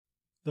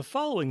The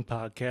following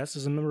podcast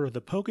is a member of the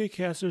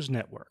Pokecasters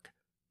Network.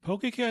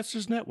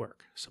 Pokecasters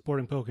Network,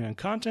 supporting Pokemon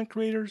content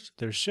creators,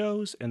 their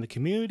shows, and the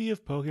community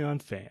of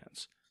Pokemon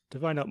fans. To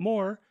find out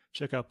more,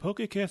 check out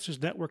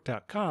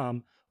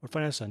PokecastersNetwork.com or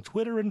find us on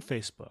Twitter and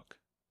Facebook.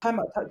 Time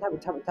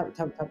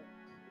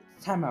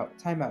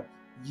out.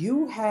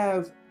 You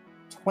have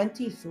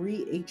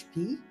 23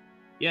 HP?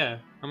 Yeah,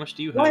 how much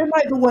do you have? Why am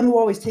I the one who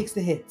always takes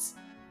the hits?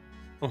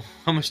 Oh,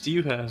 how much do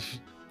you have?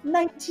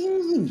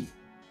 19!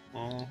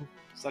 Oh,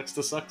 sucks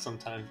to suck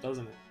sometimes,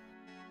 doesn't it?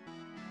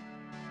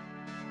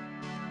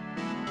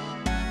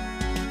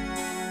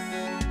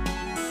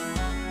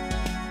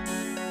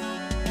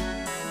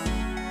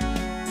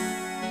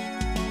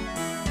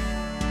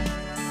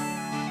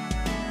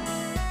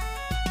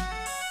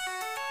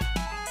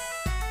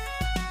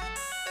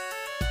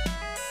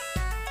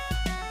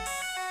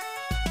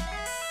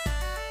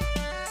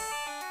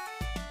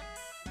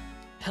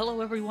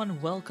 Hello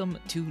everyone, welcome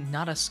to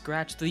Not a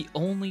Scratch, the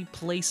only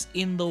place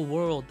in the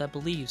world that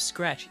believes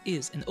Scratch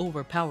is an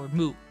overpowered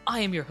move. I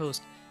am your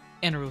host,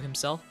 Anaru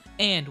himself,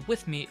 and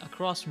with me,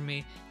 across from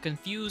me,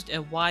 confused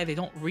at why they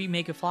don't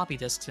remake floppy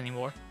disks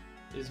anymore.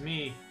 It's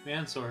me,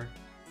 Mansour.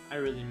 I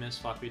really miss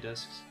floppy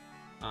disks.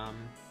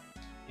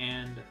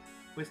 And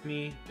with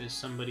me is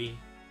somebody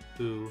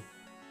who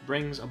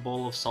brings a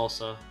bowl of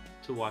salsa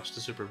to watch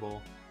the Super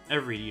Bowl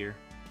every year.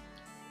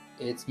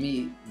 It's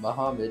me,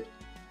 Muhammad.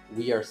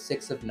 We are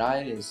 6 of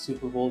 9 in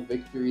Super Bowl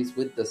victories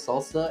with the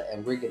salsa,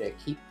 and we're gonna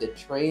keep the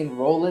train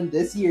rolling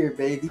this year,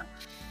 baby.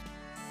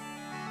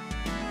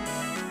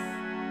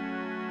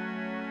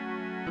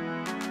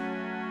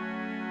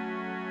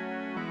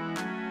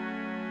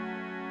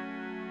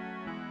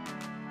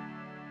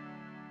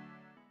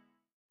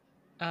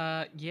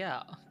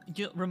 Yeah.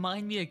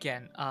 Remind me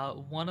again.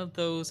 One of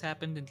those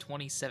happened in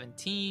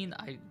 2017.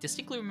 I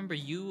distinctly remember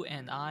you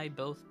and I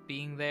both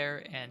being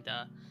there, and,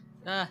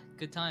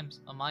 good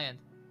times on my end.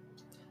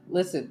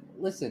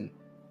 Listen.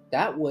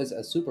 That was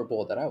a Super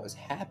Bowl that I was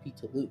happy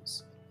to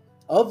lose.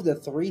 Of the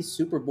 3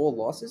 Super Bowl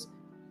losses,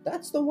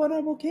 that's the one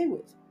I'm okay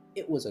with.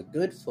 It was a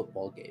good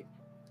football game.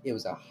 It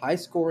was a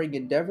high-scoring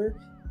endeavor.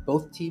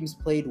 Both teams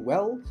played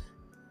well.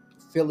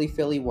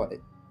 Philly won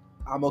it.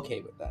 I'm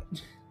okay with that.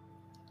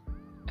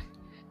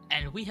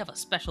 And we have a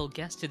special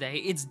guest today.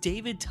 It's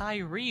David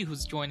Tyree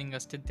who's joining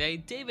us today.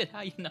 David,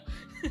 how you know?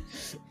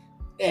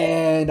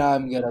 And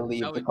I'm gonna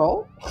leave the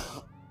call.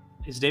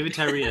 Is David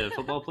Tyree a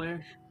football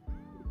player?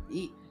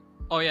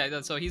 Oh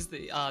yeah, so he's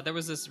the. There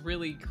was this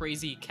really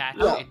crazy catch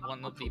in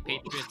one of the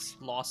Patriots'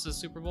 losses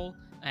Super Bowl,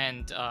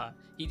 and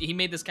he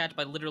made this catch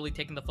by literally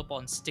taking the football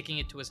and sticking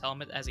it to his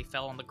helmet as he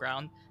fell on the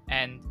ground.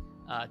 And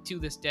to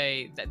this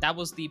day, that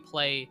was the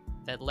play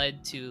that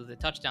led to the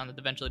touchdown that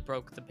eventually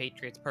broke the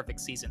Patriots' perfect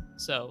season.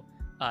 So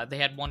they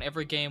had won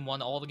every game,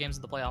 won all the games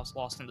in the playoffs,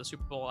 lost in the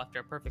Super Bowl after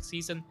a perfect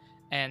season,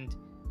 and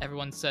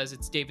everyone says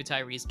it's David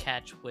Tyree's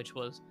catch, which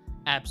was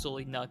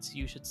absolutely nuts.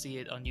 You should see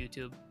it on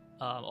YouTube.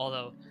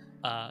 Although,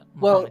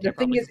 well, the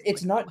thing is,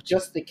 it's not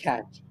just the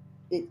catch.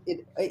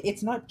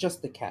 It's not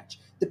just the catch.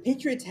 The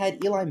Patriots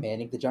had Eli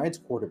Manning, the Giants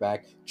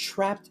quarterback,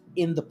 trapped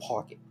in the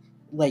pocket.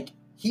 Like,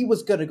 he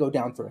was gonna go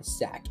down for a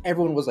sack.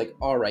 Everyone was like,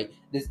 all right,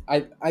 this,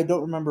 I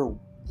don't remember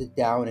the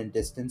down and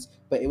distance,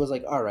 but it was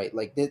like, all right,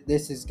 like,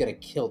 this is gonna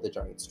kill the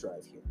Giants'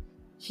 drive here.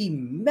 He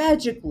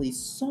magically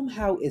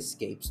somehow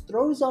escapes,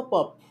 throws up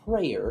a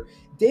prayer.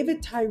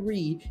 David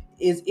Tyree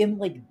is in,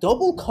 like,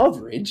 double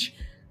coverage,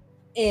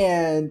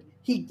 and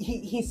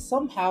he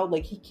somehow,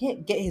 like, he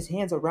can't get his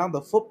hands around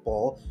the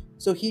football,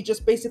 so he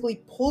just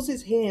basically pulls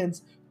his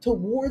hands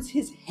towards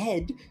his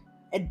head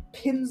and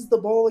pins the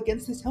ball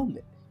against his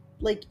helmet.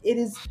 Like, it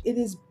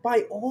is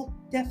by all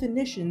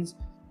definitions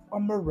a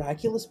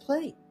miraculous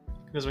play.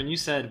 Because when you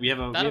said we have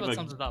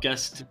a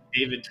guest,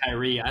 David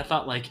Tyree, I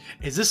thought, like,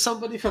 is this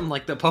somebody from,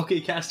 like, the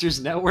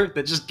Pokecasters Network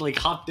that just, like,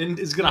 hop into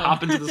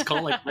this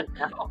call, like, right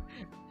now?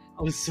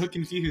 I was so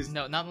confused.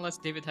 No, not unless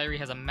David Tyree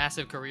has a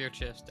massive career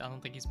shift. I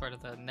don't think he's part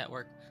of the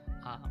network.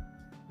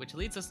 Which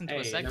leads us into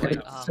a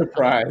segment.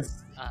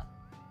 Surprise.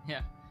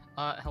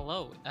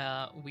 Hello.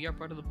 We are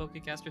part of the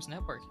Pokecasters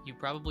Network. You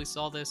probably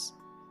saw this.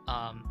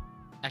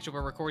 Actually,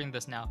 we're recording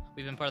this now.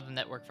 We've been part of the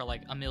network for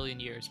like a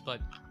million years,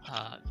 but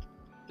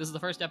this is the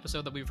first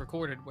episode that we've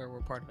recorded where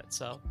we're part of it.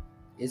 So,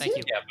 thank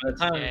you. Yeah, by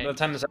the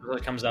time this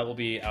episode comes out, we'll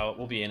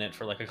be in it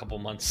for like a couple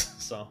months.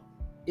 So.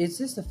 Is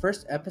this the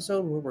first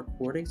episode we're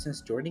recording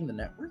since joining the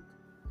network?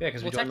 Yeah,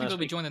 because we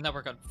joined the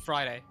network on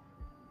Friday.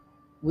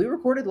 We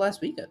recorded last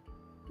weekend,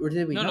 or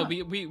did we? No,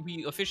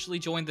 we officially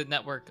joined the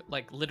network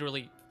like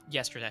literally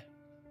yesterday.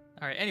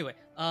 All right. Anyway,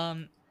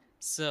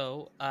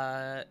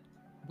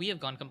 we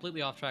have gone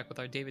completely off track with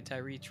our David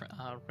Tyree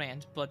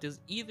rant. But does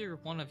either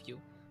one of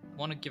you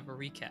want to give a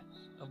recap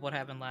of what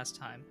happened last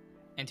time?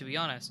 And to be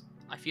honest,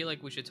 I feel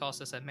like we should toss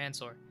this at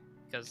Mansour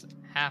because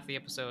half the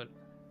episode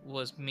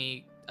was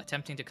me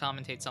attempting to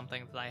commentate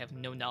something that I have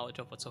no knowledge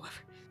of whatsoever.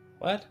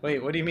 What?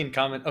 Wait, what do you mean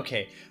comment?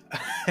 Okay.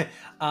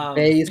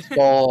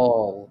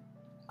 Baseball.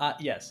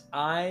 Yes,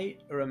 I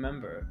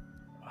remember.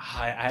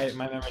 My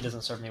memory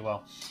doesn't serve me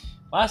well.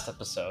 Last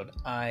episode,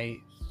 I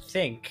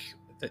think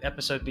the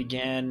episode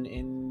began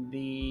in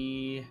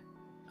the.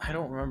 I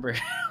don't remember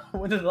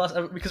when did the last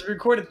because we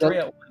recorded 3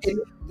 at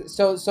once.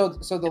 So the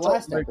It's all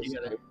last blurred episode,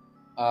 together.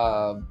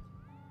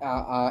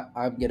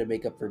 I'm gonna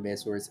make up for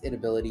Mansor's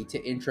inability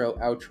to intro,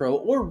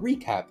 outro, or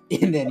recap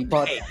in any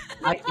podcast. Hey,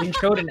 I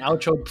introed and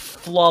outroed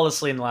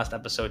flawlessly in the last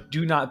episode.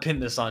 Do not pin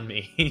this on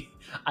me.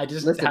 I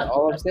just Listen,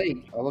 all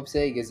I'm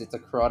saying is it's a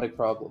chronic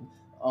problem.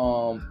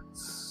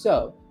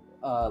 So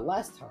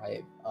last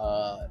time,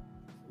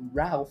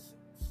 Ralph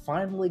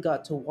finally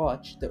got to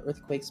watch the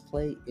Earthquakes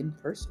play in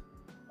person.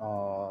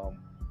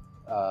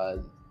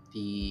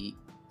 The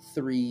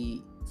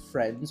 3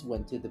 friends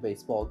went to the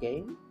baseball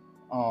game.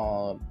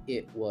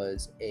 It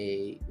was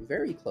a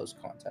very close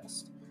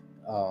contest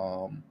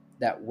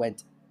that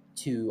went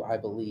to, I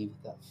believe,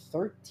 the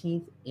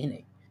 13th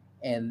inning.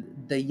 And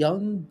the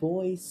young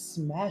boy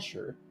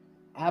Smasher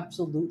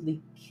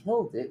absolutely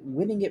killed it,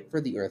 winning it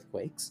for the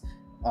Earthquakes.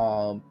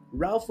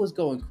 Ralph was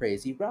going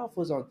crazy. Ralph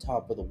was on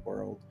top of the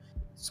world.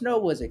 Snow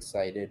was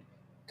excited.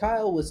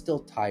 Kyle was still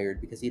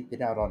tired because he'd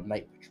been out on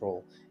night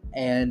patrol.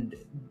 And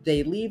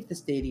they leave the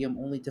stadium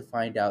only to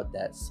find out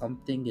that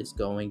something is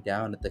going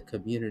down at the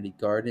community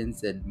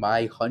gardens, and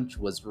my hunch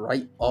was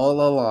right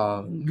all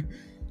along.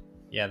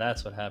 Yeah,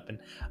 that's what happened.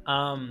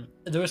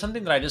 There was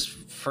something that I just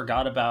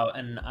forgot about,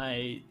 and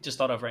I just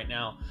thought of right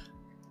now.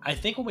 I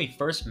think when we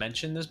first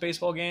mentioned this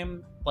baseball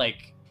game,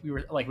 we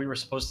were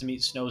supposed to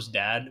meet Snow's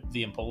dad,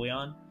 the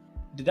Empoleon.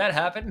 Did that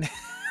happen,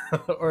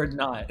 or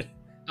not?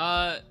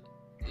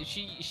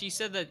 She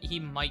said that he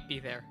might be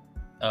there.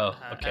 Oh,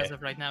 okay. As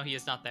of right now, he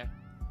is not there.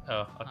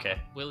 Oh,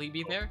 okay. Will he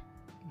be there?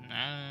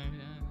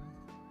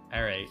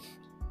 All right.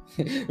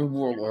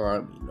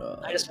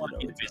 I just want to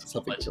be the that's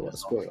something I don't want to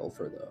spoil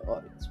for the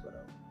audience,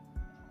 but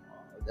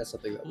that's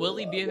something that will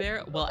he be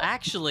there? Well,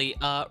 actually,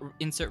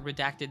 insert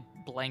redacted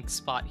blank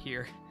spot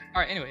here.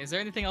 All right. Anyway, is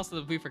there anything else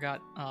that we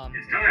forgot?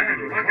 It's time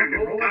to rock and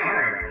roll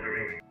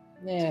power.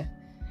 Yeah.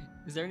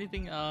 Is there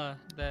anything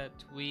that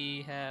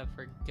we have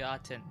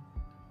forgotten?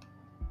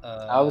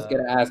 I was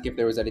gonna ask if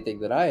there was anything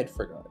that I had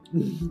forgotten.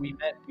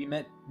 we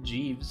met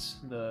Jeeves,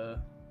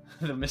 the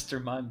Mr.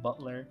 Mime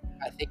Butler.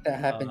 I think that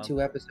happened 2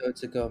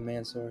 episodes ago,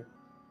 Mansoor.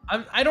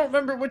 I don't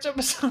remember which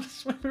episode.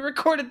 We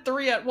recorded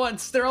 3 at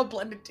once. They're all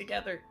blended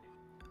together.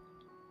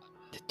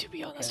 To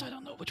be honest, I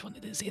don't know which one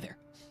it is either.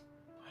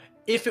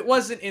 If it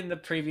wasn't in the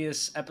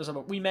previous episode,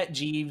 we met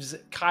Jeeves.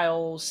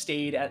 Kyle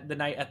stayed at the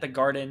night at the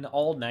garden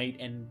all night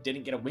and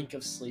didn't get a wink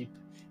of sleep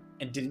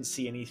and didn't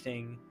see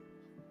anything.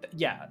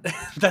 Yeah,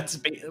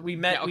 we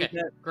met. Yeah, okay, we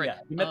met, great. Yeah,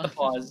 we met the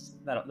pause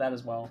that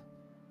as well.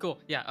 Cool.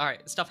 Yeah. All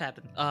right. Stuff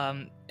happened.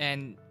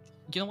 And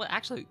you know what?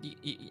 Actually,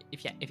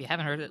 if you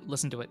haven't heard it,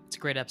 listen to it. It's a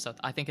great episode.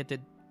 I think it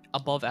did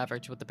above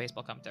average with the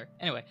baseball commentary.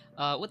 Anyway,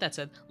 with that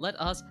said, let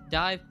us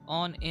dive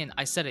on in.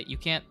 I said it. You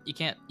can't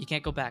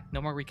go back.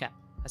 No more recap.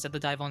 I said the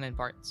dive on in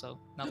part, so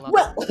not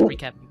allowed to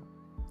recap.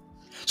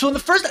 So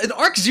in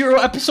Arc 0,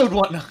 episode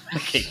 1.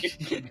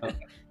 Okay.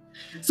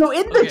 So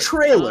in the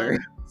trailer.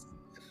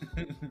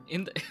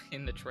 In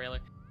the trailer.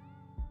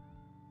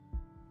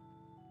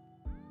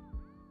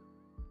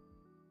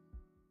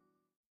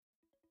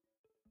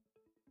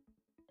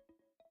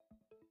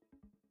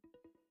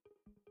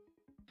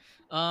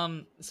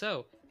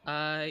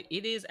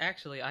 It is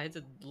actually, I had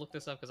to look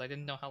this up because I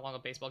didn't know how long a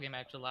baseball game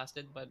actually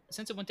lasted, but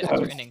since it went to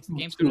extra innings, the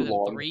game started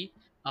at 3.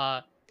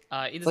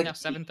 It is now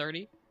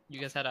 7:30. You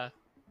guys had a,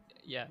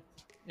 yeah,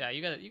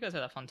 you guys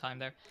had a fun time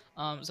there.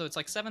 So it's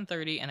like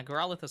 7:30, and a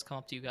Growlithe has come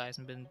up to you guys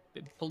and been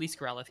police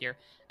Growlithe here,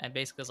 and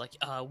basically is like,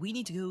 we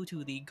need to go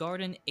to the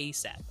garden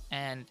ASAP.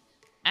 And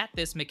at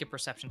this, make a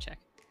perception check.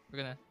 We're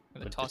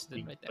gonna toss it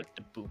in right there.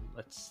 Boom.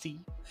 Let's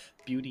see.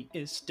 Beauty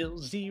is still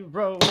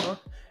 0,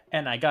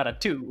 and I got a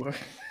 2.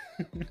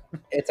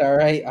 It's all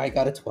right. I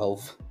got a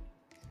 12.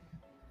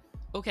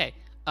 Okay.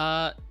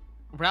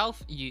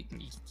 Ralph, you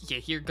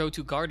hear go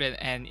to garden,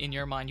 and in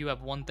your mind you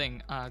have one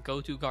thing,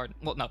 go to garden.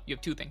 Well, no, you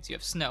have 2 things. You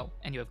have snow,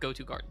 and you have go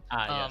to garden.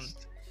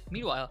 Yes.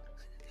 Meanwhile,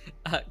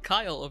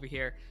 Kyle over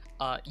here,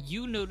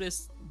 you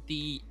notice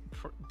the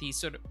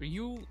sort of,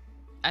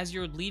 as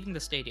you're leaving the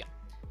stadium,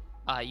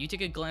 you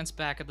take a glance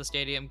back at the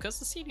stadium because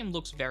the stadium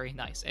looks very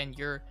nice, and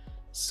your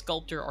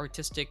sculptor,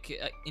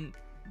 artistic,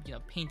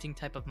 painting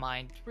type of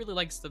mind really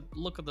likes the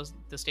look of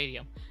the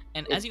stadium.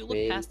 And as you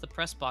look past the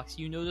press box,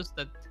 you notice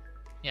that,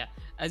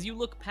 as you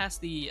look past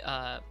the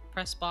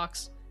press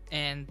box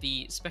and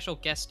the special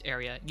guest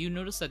area, you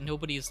notice that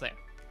nobody is there.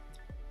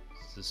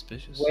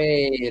 Suspicious.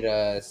 Wait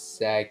a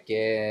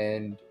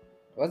second.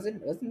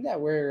 Wasn't that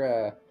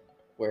where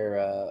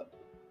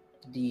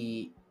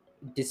the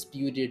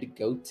disputed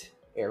goat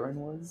Aaron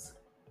was?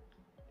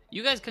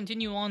 You guys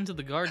continue on to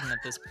the garden at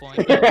this point.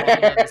 You're walking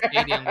out of the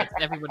stadium,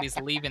 everybody's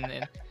leaving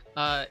in.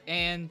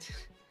 And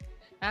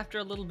after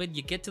a little bit,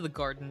 you get to the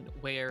garden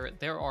where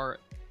there are,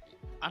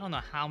 I don't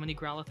know how many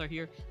Growlithe are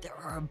here. There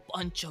are a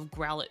bunch of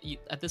Growlithe.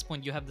 At this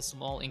point, you have the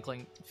small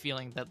inkling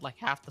feeling that like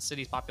half the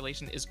city's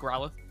population is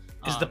Growlithe.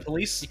 Is the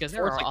police because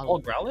there are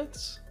all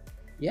Growlithes?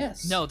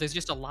 Yes. No, there's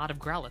just a lot of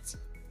Growlithes.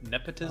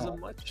 Nepotism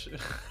much?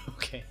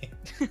 Okay.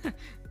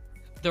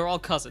 they're all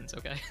cousins,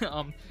 okay?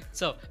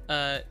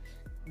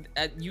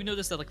 You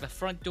notice that like the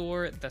front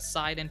door, the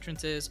side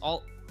entrances,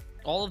 all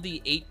of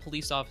the 8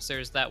 police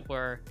officers that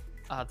were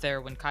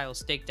there when Kyle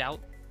staked out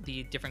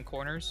the different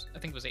corners. I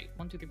think it was 8.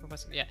 1, 2, 3, 4, 5,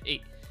 6. Yeah,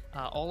 8.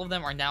 All of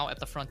them are now at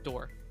the front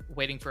door,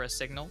 waiting for a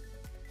signal.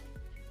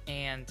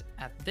 And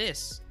at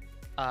this,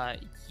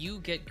 you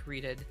get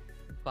greeted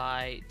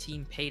by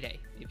Team Payday,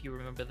 if you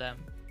remember them.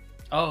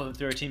 Oh,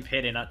 they're Team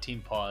Payday, not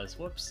Team Pause.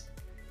 Whoops.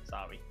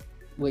 Sorry.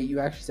 Wait, you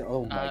actually said,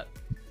 oh my.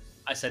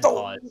 I said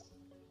Oh. Pause.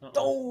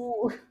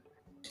 Oh!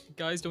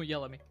 Guys, don't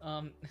yell at me.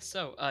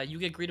 You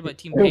get greeted by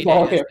Team They're Payday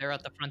all as here. they're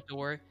at the front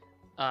door,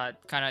 kind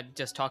of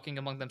just talking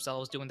among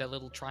themselves, doing their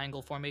little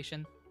triangle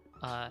formation.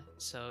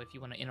 So if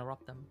you want to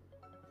interrupt them.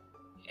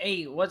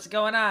 Hey, what's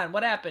going on?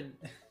 What happened?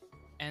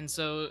 And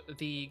so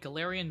the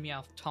Galarian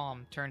Meowth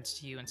Tom turns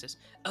to you and says,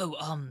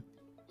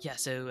 yeah,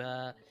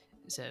 so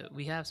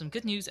we have some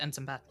good news and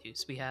some bad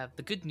news. We have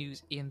the good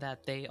news in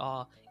that they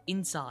are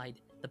inside.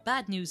 The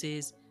bad news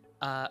is,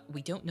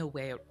 we don't know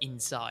where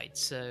inside,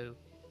 so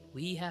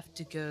we have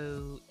to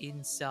go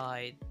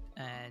inside.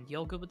 And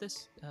y'all good with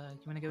this? You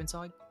want to go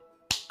inside?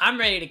 I'm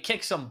ready to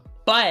kick some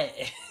butt.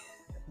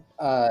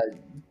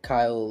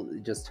 Kyle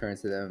just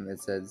turns to them and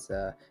says,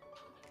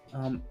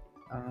 I'm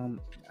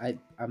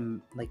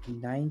like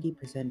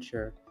 90%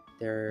 sure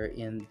they're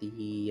in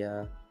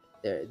the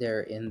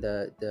they're in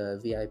the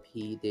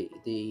VIP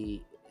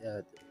the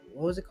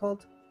what was it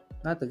called?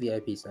 Not the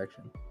VIP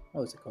section.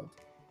 What was it called?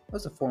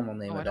 What's the formal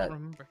name Oh, I of don't that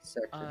remember.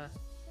 section?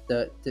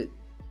 What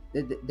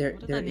They're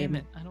did I name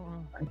in. it? I don't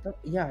remember.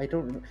 I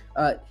don't remember.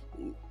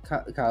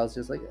 Kyle's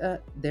just like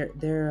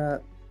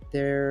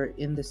they're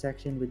in the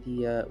section with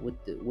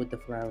the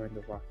flower and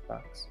the rock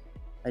box.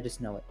 I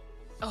just know it.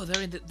 Oh,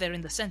 they're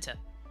in the center.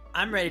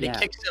 I'm ready to Yeah.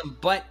 kick some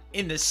butt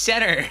in the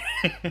center.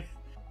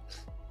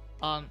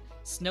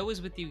 Snow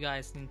is with you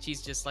guys, and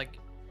she's just like,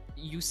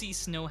 you see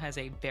Snow has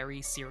a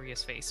very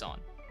serious face on.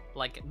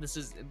 Like,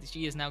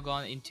 she has now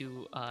gone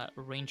into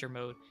ranger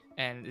mode,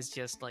 and is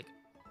just like,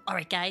 all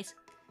right, guys,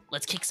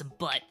 let's kick some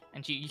butt.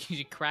 And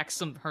she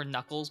cracks her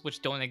knuckles,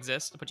 which don't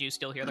exist, but you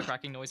still hear the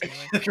cracking noise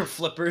anyway. Your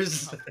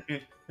flippers.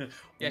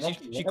 Yeah,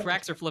 she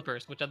cracks her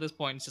flippers, which at this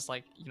point is just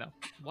like,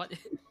 what?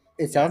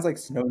 It sounds like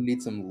Snow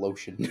needs some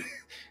lotion.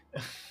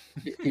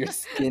 Your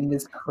skin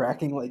is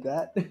cracking like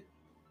that.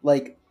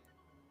 Like,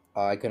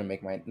 I couldn't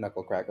make my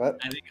knuckle crack up.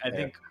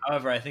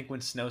 However, I think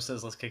when Snow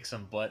says let's kick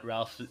some butt,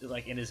 Ralph,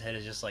 like, in his head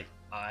is just like,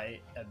 I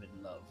am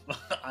in love.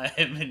 I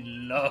am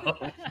in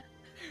love.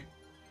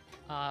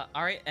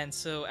 Alright, and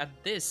so at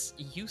this,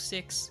 you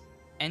 6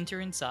 enter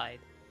inside,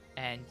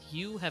 and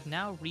you have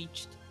now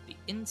reached the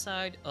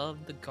inside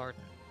of the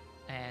garden.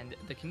 And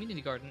the community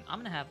garden, I'm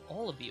gonna have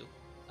all of you,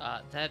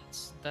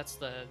 that's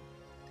the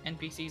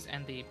NPCs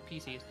and the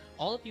PCs,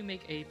 all of you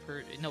make a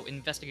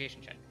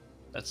investigation check.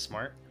 That's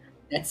smart.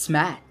 That's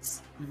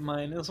smats.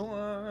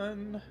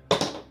 -1.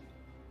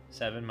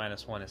 7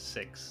 minus 1 is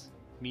 6.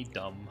 Me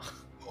dumb.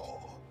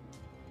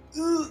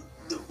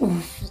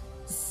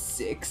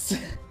 6.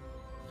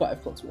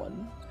 5 plus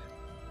 1.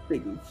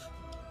 Big oof.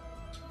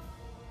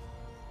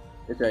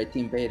 That's right,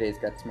 Team Payday's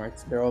got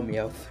smarts. They're all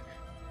Meowth.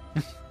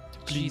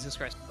 Jesus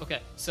Christ.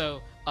 Okay,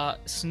 so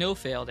Snow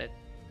failed it,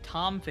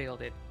 Tom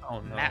failed it, Oh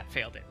no. Matt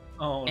failed it.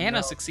 Oh Anna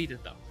no. succeeded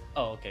though.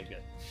 Oh, okay,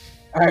 good.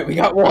 Alright, we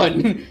got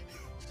one.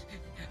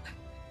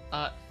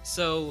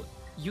 So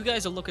you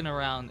guys are looking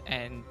around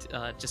and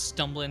just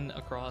stumbling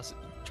across,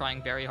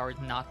 trying very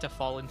hard not to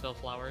fall into the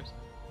flowers.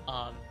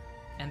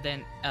 And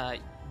then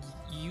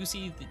you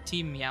see the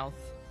Team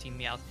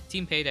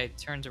Payday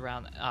turns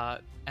around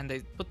and they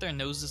put their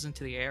noses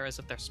into the air as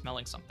if they're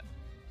smelling something.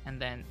 And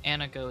then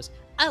Anna goes,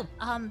 "Oh,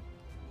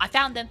 I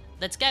found them.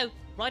 Let's go.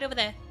 Right over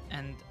there."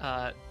 And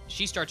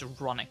she starts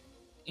running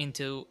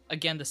into,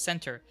 again, the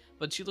center,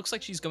 but she looks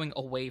like she's going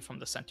away from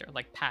the center,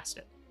 like past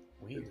it.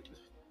 Weird.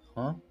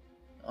 Huh?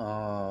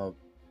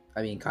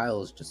 I mean,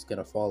 Kyle's just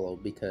gonna follow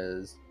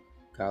because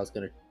Kyle's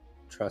gonna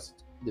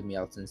trust the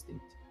Meowth's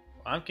instinct.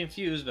 I'm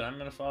confused, but I'm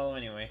gonna follow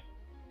anyway.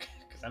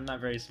 Because I'm not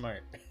very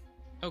smart.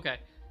 Okay.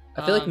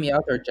 I feel like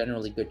Meowth are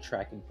generally good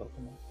tracking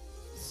Pokemon.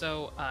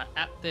 So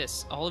at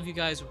this, all of you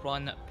guys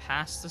run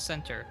past the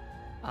center,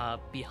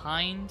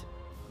 behind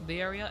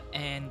the area,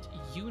 and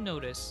you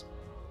notice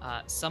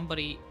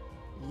somebody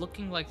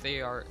looking like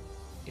they are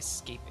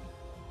escaping.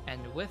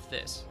 And with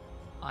this,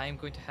 I am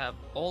going to have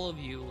all of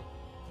you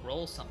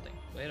roll something.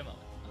 Wait a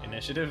moment.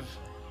 Initiative?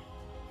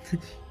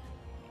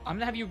 I'm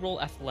gonna have you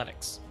roll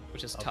athletics,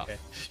 which is tough. Okay.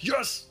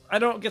 Yes! I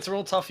don't get to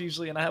roll tough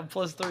usually, and I have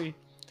 +3.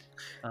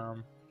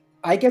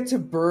 I get to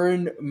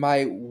burn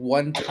my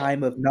one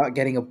time of not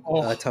getting a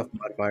tough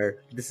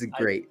modifier. This is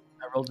great.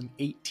 I rolled an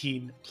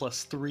 18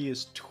 +3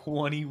 is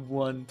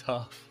 21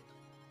 tough.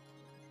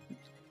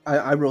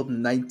 I rolled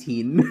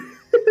 19.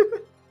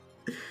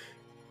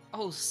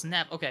 Oh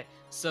snap! Okay,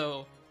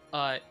 so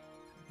the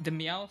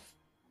Meowth.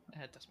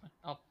 That's fine.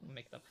 I'll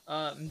make it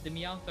up. The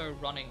Meowth are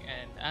running,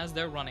 and as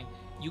they're running,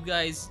 you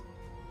guys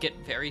get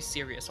very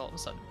serious all of a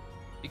sudden,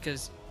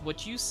 because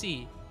what you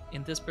see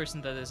in this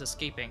person that is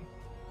escaping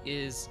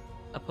is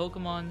a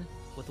Pokemon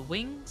with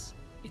wings,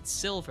 it's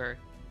silver,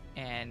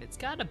 and it's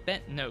got a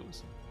bent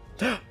nose.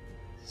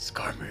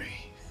 Skarmory.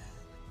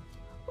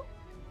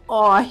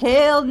 Oh,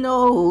 hell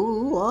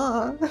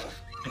no.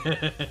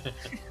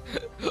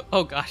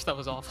 Oh gosh, that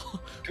was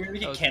awful. Can we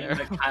make That it was canon that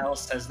terrible. Kyle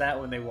says that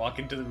when they walk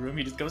into the room?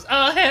 He just goes,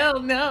 "Oh hell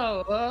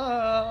no!"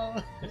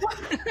 Oh.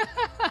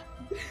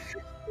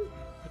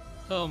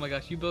 Oh my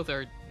gosh, you both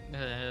are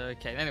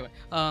okay. Anyway,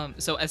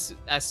 so as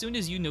soon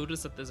as you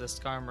notice that there's a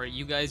Skarmory,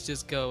 you guys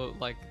just go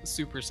like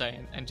Super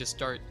Saiyan and just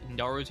start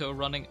Naruto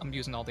running. I'm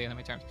using all the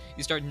anime terms.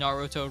 You start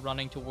Naruto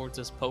running towards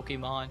this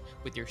Pokemon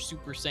with your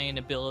Super Saiyan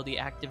ability,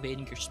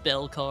 activating your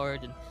spell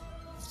card, and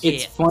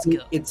It's yeah, let's funny.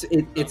 go.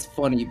 It's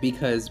funny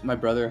because my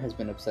brother has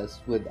been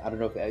obsessed with. I don't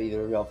know if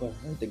either of y'all have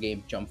heard the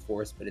game Jump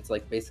Force, but it's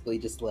like basically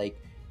just like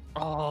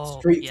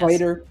Street yes.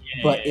 Fighter,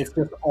 but Yeah. it's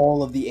just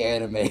all of the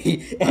anime.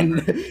 And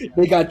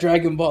they got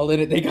Dragon Ball in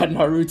it, they got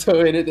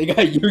Naruto in it, they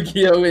got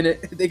Yu-Gi-Oh in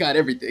it, they got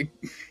everything.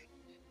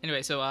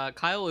 Anyway, so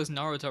Kyle is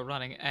Naruto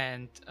running,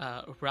 and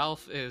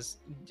Ralph is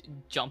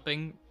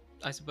jumping,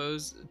 I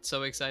suppose,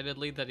 so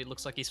excitedly that he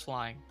looks like he's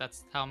flying.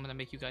 That's how I'm gonna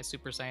make you guys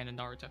Super Saiyan and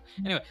Naruto.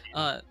 Anyway,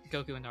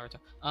 Goku and Naruto.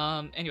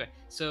 Anyway,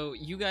 so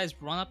you guys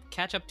run up,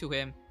 catch up to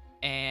him,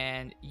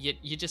 and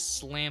you just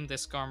slam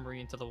this Skarmory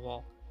into the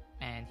wall.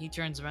 And he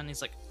turns around and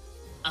he's like,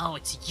 "Oh,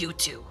 it's you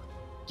two."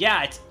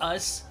 Yeah, it's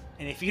us.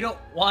 And if you don't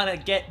want to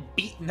get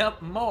beaten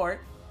up more,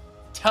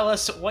 tell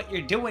us what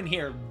you're doing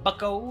here,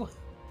 bucko.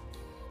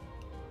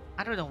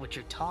 I don't know what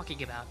you're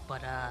talking about,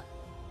 but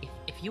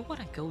if you want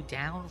to go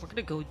down, we're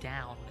gonna go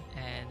down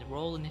and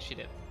roll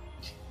initiative.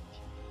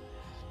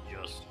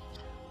 Yes.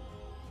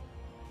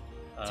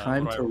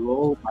 Time to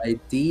roll my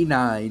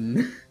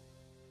D9.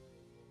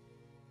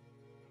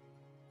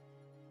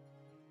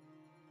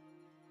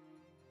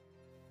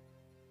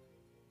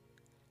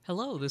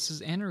 Hello, this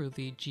is Andrew,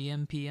 the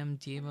GMPM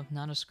DM of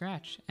Not a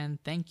Scratch,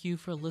 and thank you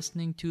for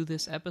listening to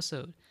this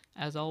episode.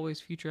 As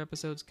always, future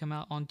episodes come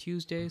out on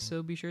Tuesdays,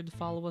 so be sure to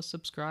follow us,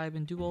 subscribe,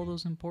 and do all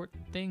those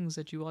important things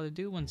that you ought to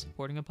do when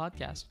supporting a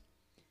podcast.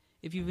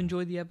 If you've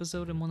enjoyed the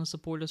episode and want to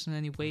support us in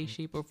any way,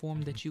 shape, or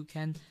form that you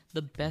can,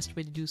 the best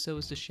way to do so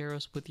is to share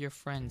us with your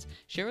friends.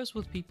 Share us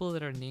with people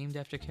that are named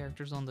after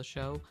characters on the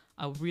show.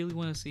 I really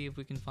want to see if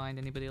we can find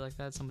anybody like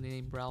that, somebody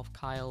named Ralph,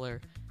 Kyle,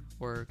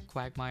 or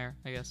Quagmire,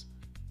 I guess.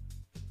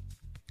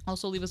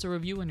 Also, leave us a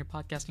review on your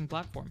podcasting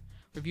platform.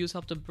 Reviews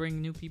help to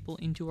bring new people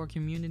into our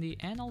community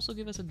and also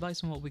give us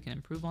advice on what we can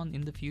improve on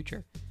in the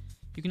future.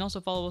 You can also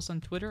follow us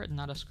on Twitter at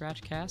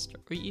NotAScratchCast,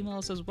 or email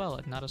us as well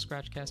at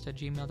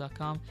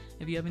notascratchcast@gmail.com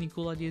if you have any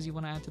cool ideas you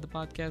want to add to the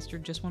podcast or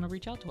just want to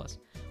reach out to us.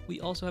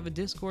 We also have a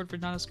Discord for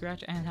Not a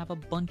Scratch and have a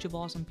bunch of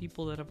awesome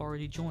people that have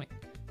already joined.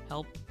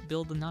 Help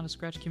build the Not a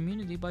Scratch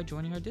community by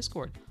joining our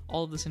Discord.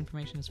 All of this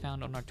information is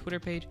found on our Twitter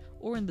page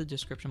or in the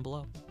description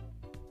below.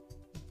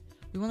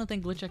 We want to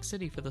thank Glitch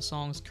City for the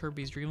songs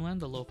Kirby's Dream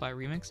Land, the Lo-Fi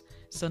remix,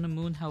 Sun and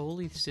Moon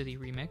Howoli City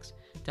remix,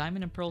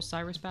 Diamond and Pearl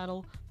Cyrus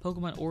Battle,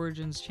 Pokemon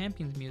Origins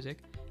Champions music,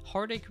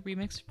 Heartache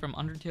remix from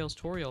Undertale's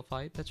Toriel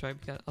Fight, that's right,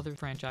 we got other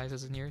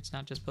franchises in here, it's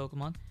not just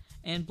Pokemon,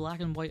 and Black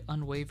and White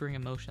Unwavering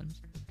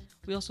Emotions.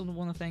 We also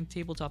want to thank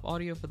Tabletop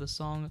Audio for the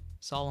song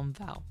Solemn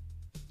Vow.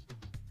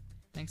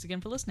 Thanks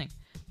again for listening.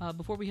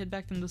 Before we head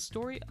back into the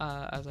story,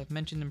 as I've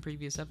mentioned in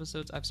previous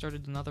episodes, I've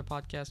started another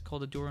podcast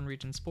called Adoran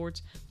Region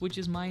Sports, which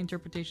is my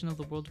interpretation of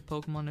the world of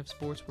Pokemon if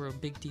sports were a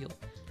big deal.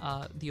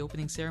 The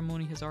opening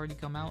ceremony has already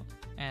come out,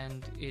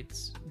 and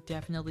it's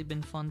definitely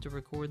been fun to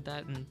record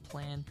that and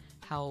plan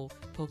how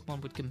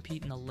Pokemon would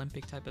compete in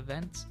Olympic-type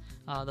events.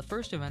 The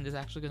first event is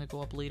actually going to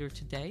go up later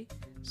today,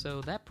 so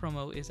that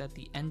promo is at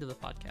the end of the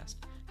podcast.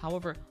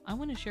 However, I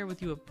want to share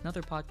with you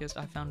another podcast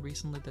I found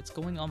recently that's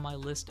going on my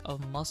list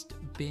of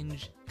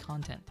must-binge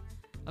content.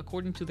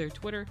 According to their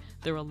Twitter,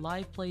 they're a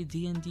live play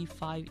D&D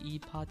 5e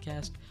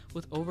podcast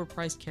with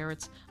overpriced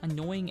carrots,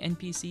 annoying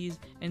NPCs,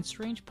 and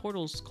strange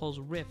portals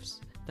called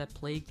rifts that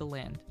plague the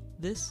land.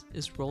 This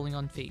is Rolling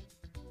on Fate.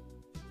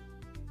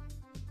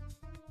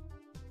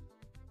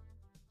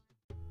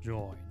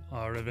 Join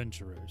our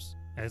adventurers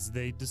as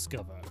they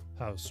discover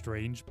how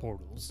strange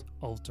portals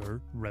alter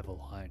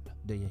Revelheim.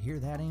 Do you hear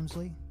that,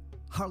 Amesley?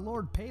 Our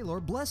Lord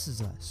Paylor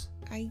blesses us.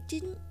 I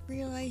didn't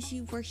realize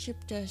you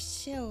worshipped a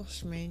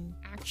salesman.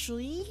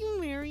 Actually,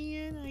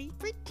 Marion, I'm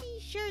pretty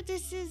sure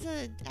this is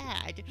an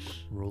ad.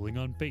 Rolling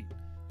on Fate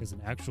is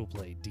an actual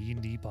play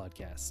D&D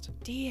podcast.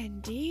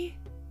 D&D?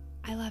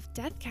 I love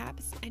death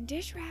caps and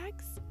dish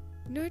rags.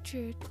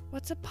 Nurtured,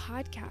 what's a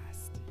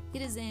podcast?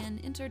 It is an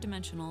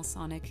interdimensional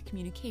sonic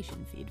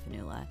communication feed,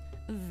 Vanilla.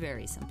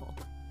 Very simple.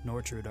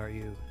 Nortrude, are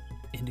you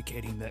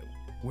indicating that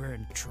we're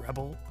in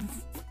trouble?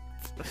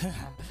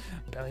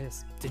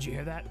 Bellius, did you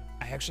hear that?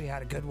 I actually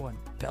had a good one.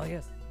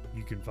 Bellius?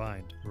 You can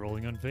find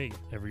Rolling on Fate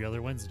every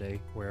other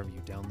Wednesday wherever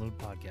you download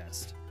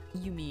podcasts.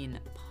 You mean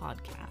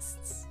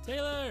podcasts.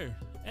 Taylor!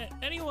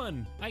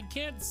 Anyone! I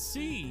can't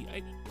see!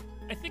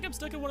 I think I'm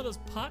stuck in one of those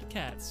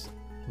podcasts.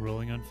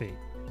 Rolling on Fate.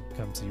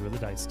 Come see where the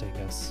dice take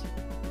us.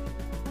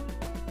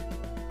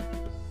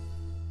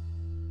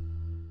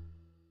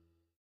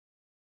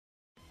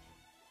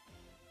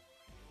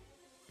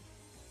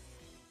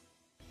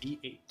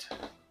 D8.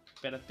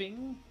 Bada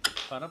bing,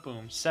 bada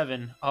boom.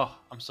 7. Oh,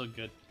 I'm so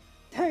good.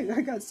 Dang,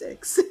 I got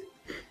 6.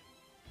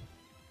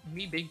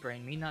 Me big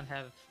brain, me not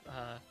have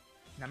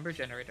number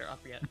generator up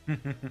yet.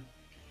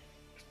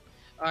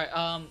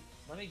 Alright,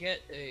 let me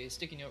get a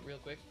sticky note real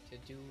quick to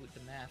do the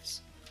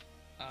maths.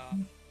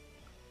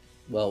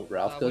 Well,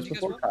 Ralph goes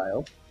before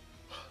Kyle.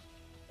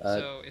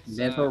 So it's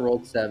Xantho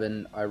rolled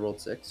 7, I rolled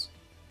 6.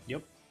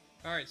 Yep.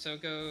 Alright, so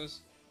it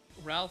goes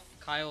Ralph,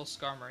 Kyle,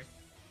 Skarmory.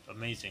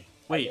 Amazing.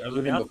 Wait, are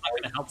the not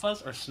going to help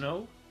us or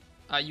Snow?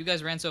 You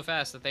guys ran so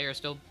fast that they are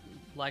still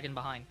lagging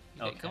behind.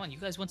 Okay. Okay. Come on, you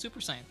guys went Super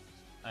Saiyan.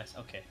 Nice.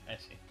 Okay, I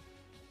see.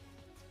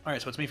 All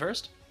right, so it's me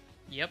first.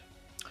 Yep.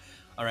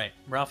 All right,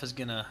 Ralph is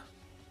gonna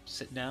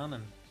sit down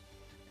and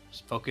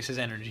just focus his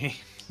energy.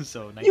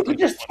 So You could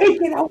just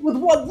take it out with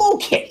one low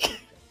kick.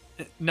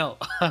 No,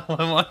 I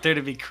want there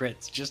to be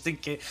crits, just in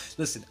case.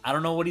 Listen, I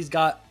don't know what he's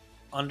got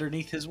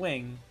underneath his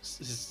wing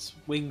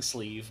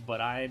sleeve,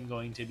 but I'm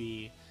going to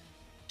be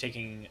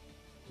taking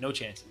no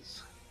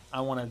chances.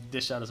 I want to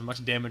dish out as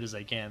much damage as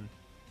I can.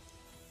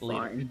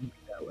 Fine,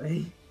 that way.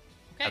 Okay,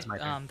 That's my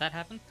turn. that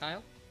happened,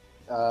 Kyle.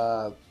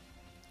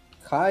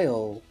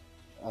 Kyle,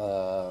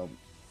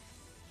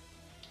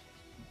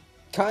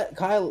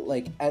 Kyle,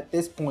 like at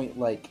this point,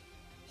 like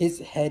his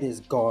head is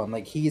gone.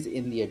 Like he's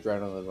in the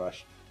adrenaline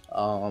rush.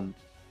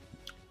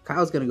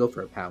 Kyle's gonna go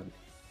for a pound.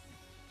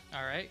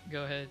 All right,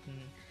 go ahead and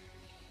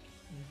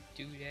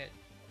do that.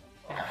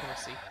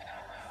 Accuracy.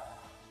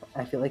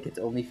 I feel like it's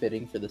only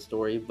fitting for the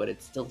story, but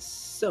it's still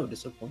so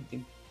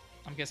disappointing.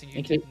 I'm guessing you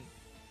in didn't.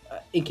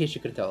 Case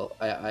you could tell,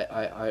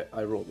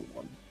 I rolled a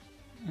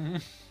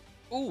 1.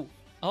 Ooh.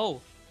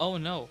 Oh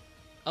no.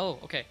 Oh,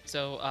 okay.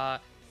 So,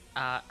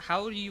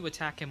 how do you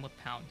attack him with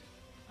pound?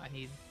 I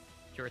need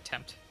your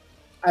attempt.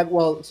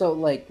 So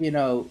like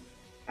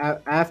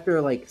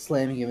after like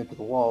slamming him into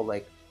the wall,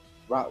 like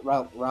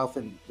Ralph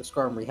and the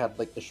Skarmory had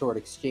like the short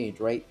exchange,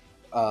 right?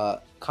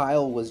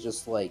 Kyle was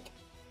just like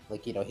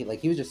he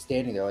was just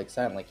standing there like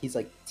silent, like he's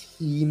like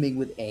teeming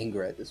with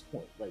anger at this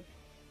point, like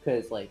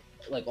because like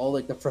all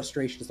like the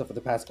frustration stuff of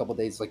the past couple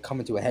days like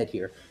coming to a head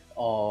here.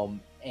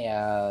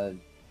 And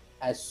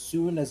as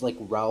soon as like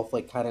Ralph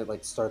like kind of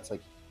like starts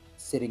like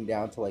sitting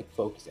down to like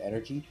focus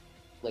energy,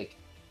 like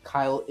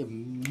Kyle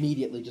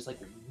immediately just like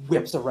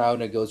whips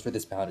around and goes for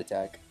this pound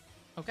attack.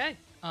 Okay.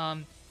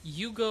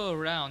 You go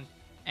around,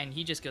 and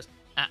he just goes,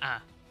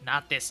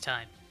 not this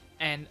time.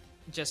 And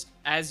just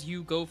as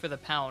you go for the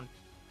pound,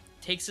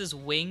 takes his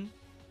wing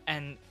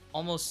and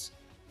almost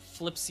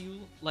flips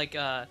you like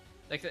a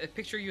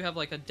picture you have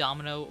like a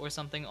domino or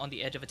something on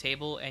the edge of a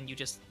table, and you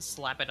just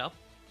slap it up.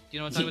 Do you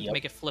know what I'm talking about? To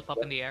make it flip up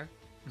in the air.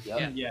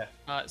 Yep. Yeah.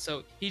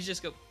 So he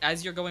just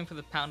as you're going for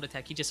the pound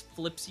attack, he just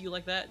flips you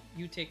like that.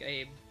 You take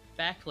a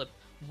backflip.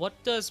 What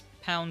does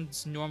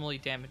pound's normally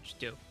damage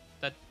do?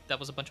 That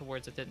was a bunch of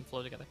words that didn't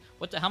flow together.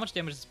 How much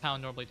damage does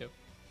pound normally do?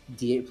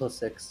 D8 plus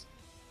 6.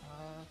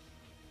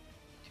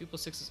 2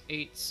 plus 6 is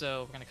 8,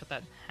 so we're gonna cut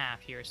that in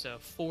half here. So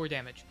 4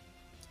 damage.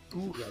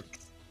 Oof.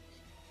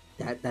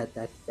 That's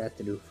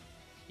an oof.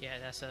 Yeah,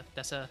 that's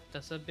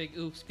a big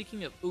oof.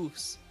 Speaking of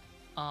oofs,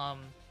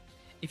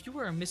 if you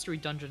are a Mystery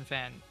Dungeon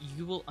fan,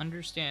 you will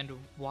understand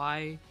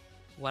why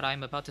what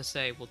I'm about to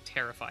say will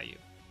terrify you.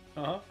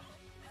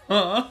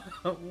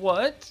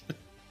 What?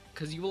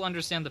 Because you will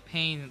understand the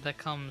pain that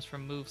comes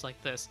from moves like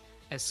this,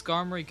 as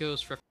Skarmory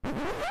goes for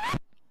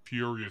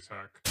Fury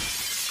Attack.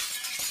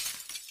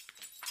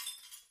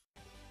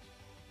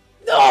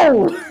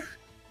 No!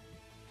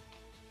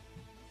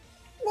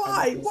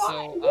 Why?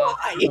 So, Why?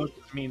 I know what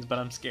this means, but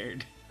I'm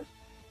scared.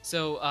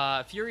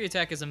 So, Fury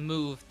Attack is a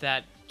move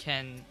that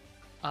can,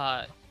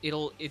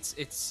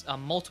 it's a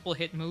multiple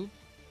hit move,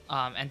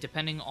 and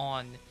depending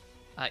on,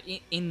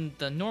 in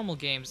the normal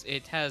games,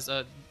 it has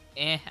a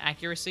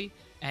accuracy,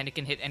 and it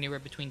can hit anywhere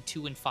between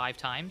 2 and 5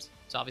 times.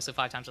 So obviously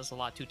 5 times is a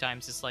lot. 2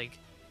 times is like,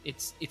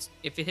 it's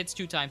if it hits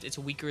 2 times, it's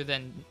weaker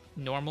than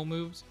normal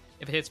moves.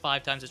 If it hits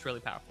 5 times, it's really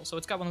powerful. So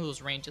it's got one of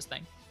those ranges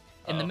thing.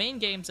 In the main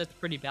games, that's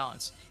pretty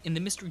balanced. In the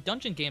Mystery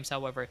Dungeon games,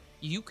 however,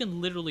 you can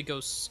literally go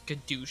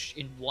skadoosh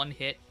in one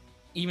hit,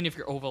 even if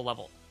you're over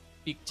level,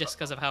 just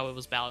because of how it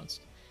was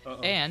balanced.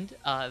 And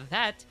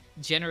that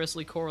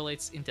generously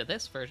correlates into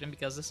this version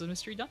because this is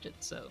Mystery Dungeon.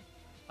 So.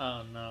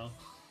 Oh no.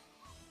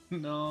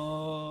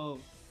 No.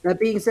 That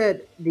being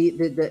said,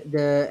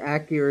 the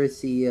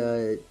accuracy,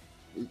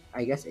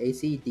 I guess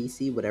AC,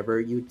 DC, whatever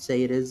you'd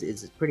say it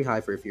is pretty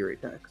high for a Fury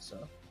Attack. So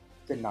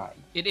it's a 9.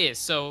 It is.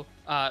 So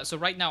so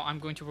right now I'm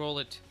going to roll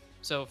it.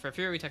 So for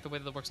Fury Attack, the way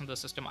that it works in the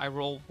system, I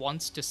roll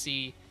once to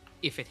see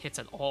if it hits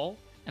at all,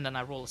 and then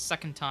I roll a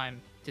second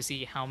time to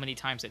see how many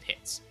times it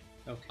hits.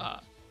 Okay.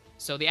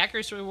 So the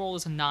accuracy roll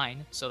is a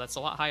 9, so that's a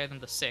lot higher than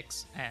the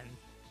 6, and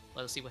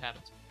let us see what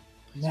happens.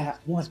 Nat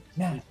 1,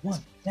 Nat 1,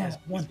 Nat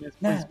 1,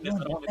 Nat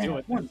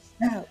 1,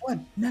 Nat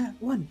 1, Nat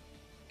 1.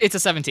 It's a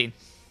 17.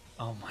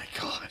 Oh my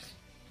god.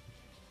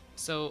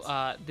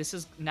 So this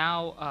is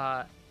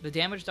now, the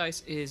damage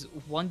dice is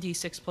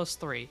 1d6 plus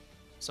 3,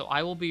 so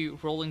I will be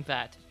rolling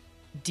that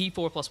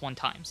d4 plus 1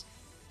 times.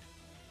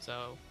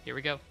 So here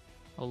we go.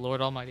 Oh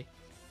Lord Almighty.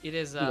 It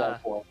is. He got a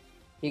 4.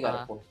 He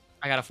got a 4.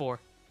 I got a 4.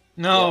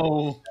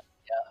 No.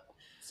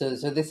 Yeah.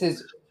 So this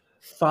is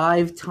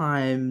 5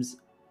 times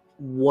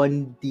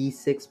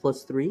 1d6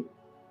 plus 3.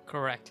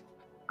 Correct.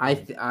 I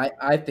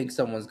think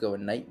someone's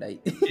going night.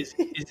 Is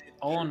it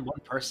all on one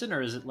person,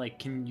 or is it like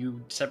can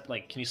you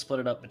split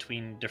it up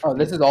between different? Oh,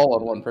 this is all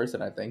on one person,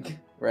 I think.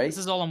 Right? This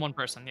is all on one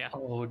person. Yeah.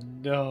 Oh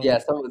no. Yeah,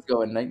 someone's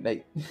going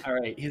night. All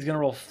right, he's gonna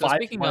roll So 5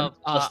 speaking of,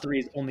 plus 3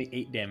 is only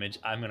 8 damage.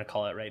 I'm gonna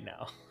call it right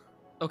now.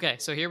 Okay,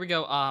 so here we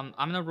go. I'm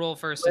gonna roll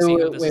first to see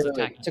who this is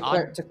attacking. To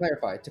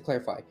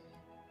clarify,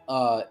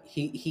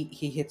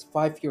 he hits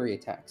 5 fury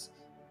attacks.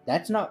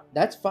 That's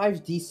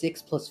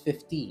 5d6 plus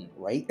 15,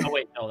 right? Oh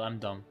wait, no, I'm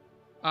dumb.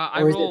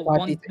 I roll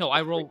 1. No,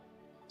 I roll.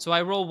 So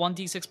I roll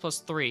 1d6 plus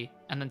 3,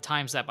 and then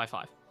times that by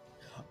 5.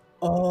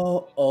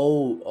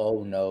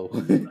 Oh no.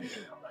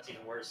 That's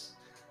even worse.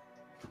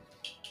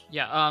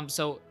 Yeah.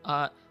 So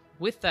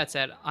with that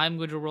said, I'm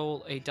going to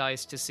roll a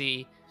dice to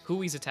see who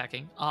he's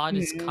attacking. Odd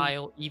is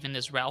Kyle. Even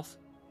is Ralph.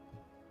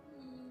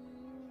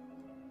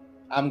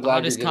 I'm glad.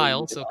 Odd is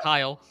Kyle. So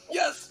Kyle.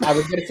 Yes. I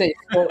was gonna say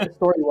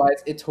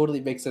story-wise, it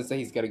totally makes sense that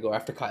he's gonna go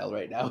after Kyle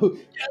right now.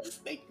 Yes,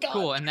 thank God.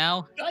 Cool. And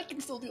now. I can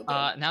still do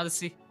that. Now to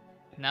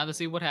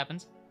see what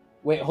happens.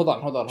 Wait, hold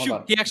on.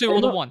 Shoot, he actually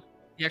rolled a 1.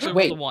 He actually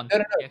rolled a 1.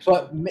 No.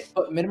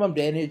 But minimum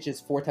damage is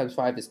 4 times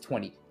 5 is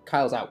 20.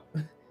 Kyle's out.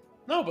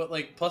 No, but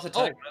like plus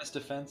attack minus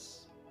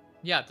defense.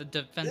 Yeah, the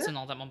defense and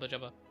all that mumbo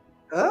jumbo.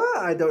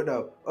 I don't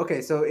know.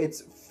 Okay, so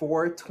it's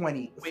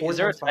 420. Wait, is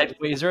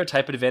there a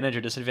type advantage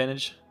or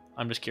disadvantage?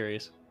 I'm just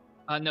curious.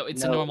 No,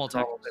 it's a normal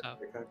attack. So.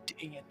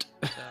 Dang it.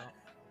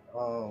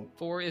 So,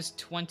 4 is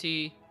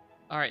 20.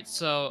 All right,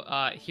 so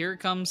here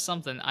comes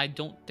something. I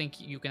don't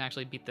think you can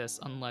actually beat this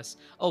unless.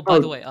 Oh, by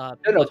the way, no,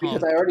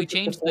 because I already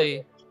changed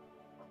the.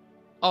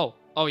 Oh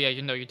yeah,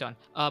 you're done.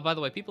 By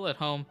the way, people at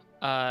home,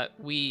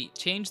 we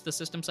changed the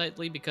system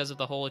slightly because of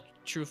the whole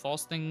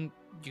true-false thing.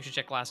 You should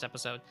check last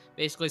episode.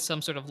 Basically,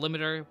 some sort of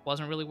limiter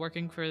wasn't really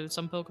working for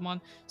some Pokemon,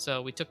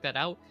 so we took that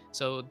out.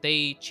 So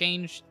they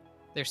changed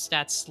their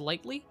stats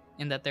slightly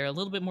in that they're a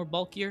little bit more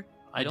bulkier.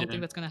 I don't think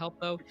that's going to help,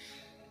 though.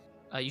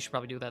 You should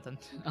probably do that then,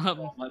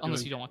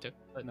 unless you don't want to.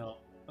 But... No.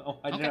 Oh,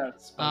 I okay.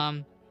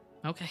 didn't.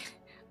 Okay.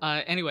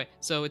 Anyway,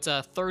 so it's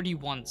a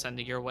 31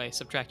 sending your way.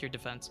 Subtract your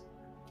defense.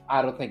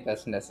 I don't think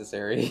that's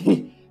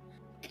necessary.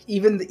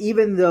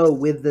 even though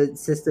with the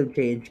system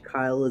change,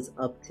 Kyle is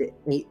up to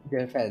 8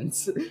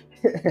 defense.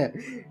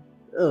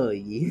 Oh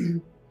yeah.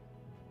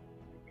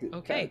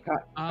 Okay.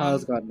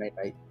 Kyle's gone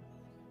night.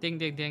 Ding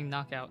ding ding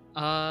knockout.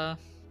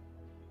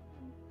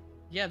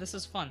 Yeah, this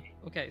is fun.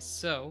 Okay,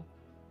 so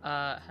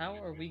how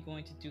are we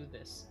going to do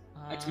this?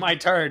 It's my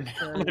turn.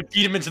 I'm gonna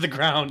beat him into the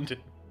ground.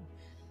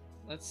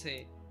 Let's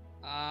see.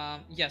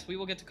 Yes, we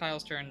will get to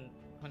Kyle's turn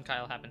when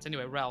Kyle happens.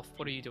 Anyway, Ralph,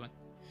 what are you doing?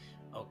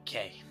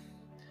 Okay.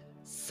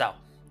 So,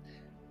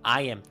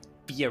 I am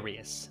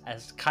furious.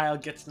 As Kyle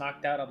gets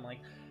knocked out, I'm like,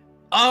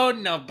 oh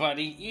no,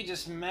 buddy, you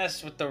just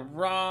messed with the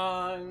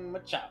wrong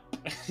Machop.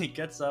 He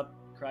gets up,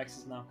 cracks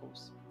his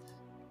knuckles,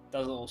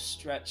 does a little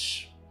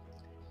stretch,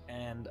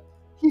 and...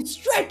 He's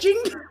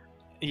stretching?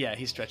 Yeah,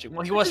 he's stretching.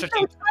 Well, he was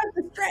stretching.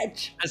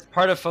 Stretch. As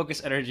part of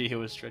focus energy, he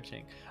was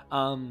stretching.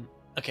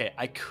 Okay,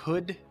 I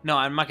could... No,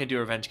 I'm not going to do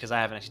revenge because I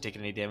haven't actually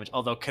taken any damage,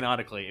 although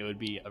canonically it would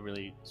be a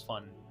really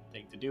fun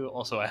thing to do.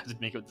 Also, I have to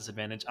make it with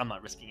disadvantage. I'm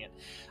not risking it.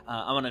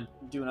 I'm going to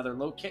do another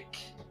low kick.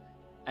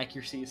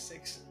 Accuracy is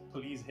 6.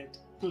 Please hit.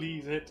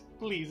 Please hit.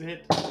 Please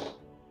hit.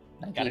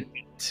 Got an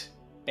 8.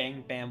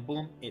 Bang, bam,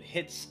 boom. It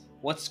hits.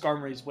 What's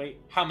Skarmory's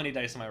weight? How many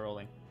dice am I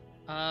rolling?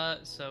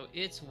 So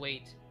its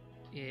weight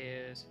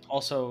is...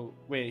 Also,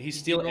 wait, he's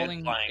still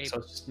and flying, so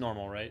it's just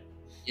normal, right?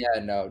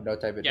 Yeah, no type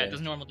of damage. Yeah, it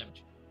does normal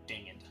damage.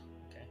 Dang it.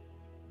 Okay.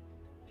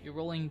 You're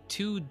rolling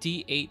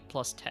 2d8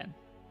 plus 10.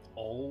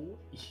 Oh,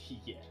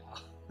 yeah.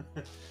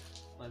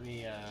 Let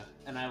me,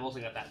 and I've also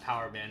got that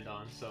power band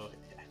on, so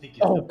I think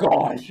he's Oh,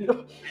 gosh.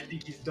 I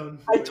think he's done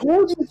for I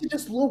told you to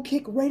just low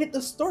kick right at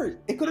the start.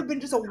 It could have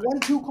been just a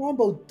 1-2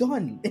 combo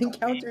done.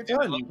 Encounter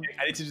done.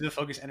 I need to do the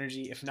focus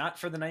energy. If not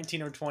for the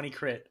 19 or 20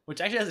 crit,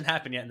 which actually hasn't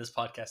happened yet in this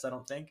podcast, I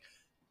don't think.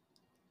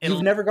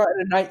 You've never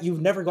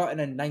gotten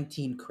a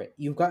 19 crit.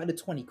 You've gotten a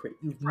 20 crit.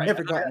 You've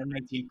never gotten a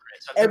 19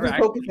 crit. So Every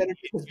focus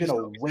energy has been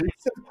a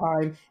waste of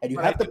time, and you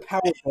have the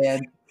power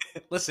band.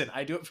 Listen,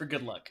 I do it for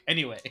good luck.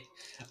 Anyway,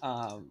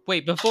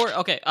 wait,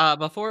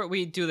 before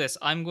we do this,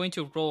 I'm going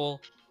to roll.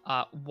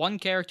 One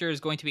character is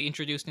going to be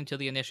introduced into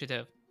the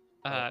initiative.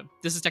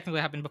 This has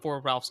technically happened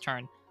before Ralph's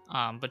turn,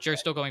 but you're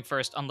still going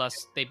first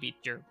unless they beat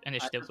your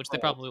initiative, which they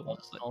probably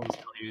won't. I'll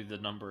tell you the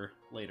number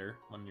later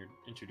when you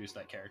introduce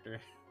that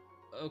character.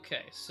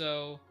 Okay,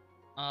 so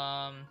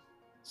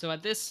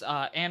at this,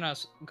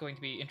 Anna's going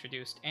to be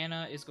introduced.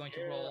 Anna is going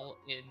to roll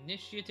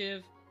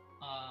initiative.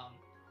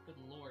 Good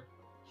lord,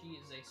 she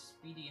is a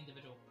speedy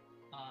individual.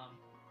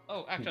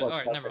 Oh, actually, all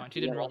right, never mind.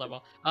 She didn't roll that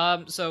well.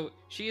 So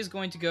she is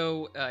going to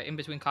go in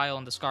between Kyle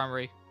and the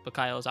Skarmory, but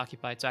Kyle is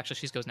occupied, so actually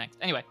she goes next.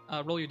 Anyway,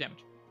 roll your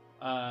damage.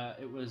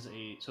 It was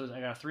I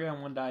got a 3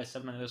 on one die,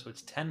 7 on the other, so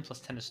it's 10 plus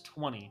 10 is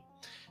 20.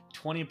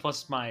 20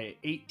 plus my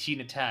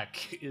 18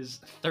 attack is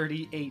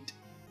 38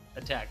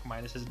 attack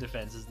minus his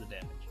defense is the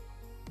damage.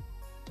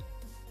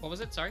 What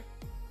was it? Sorry?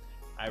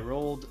 I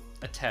rolled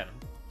a 10.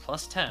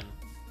 Plus 10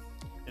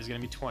 is going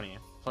to be 20.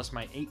 Plus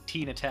my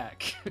 18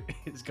 attack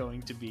is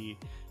going to be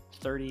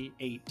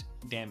 38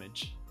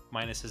 damage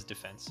minus his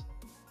defense.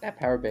 That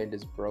power band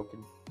is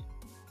broken.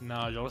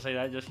 No, don't say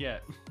that just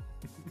yet.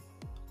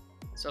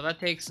 So that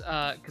takes,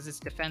 because its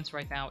defense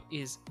right now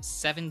is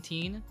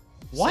 17.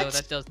 What? So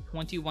that does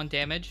 21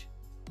 damage.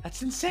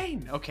 That's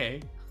insane.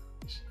 Okay.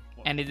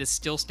 And it is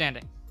still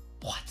standing.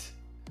 What?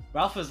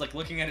 Ralph is like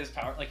looking at his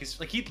power,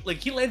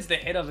 he lands the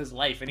hit of his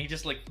life, and he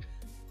just like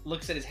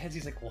looks at his heads.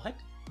 He's like, "What?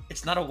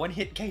 It's not a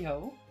one-hit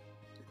KO?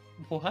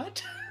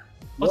 What?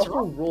 What's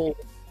wrong?" You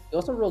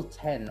also rolled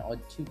 10 on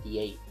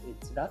 2d8.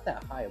 It's not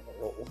that high of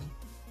a roll.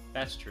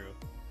 That's true.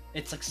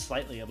 It's like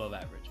slightly above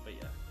average, but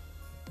yeah.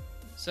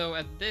 So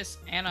at this,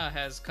 Anna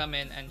has come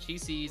in and she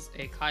sees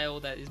a Kyle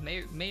that is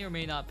may or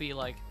may not be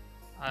like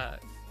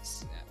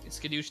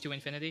skadoosh to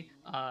infinity.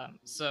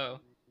 So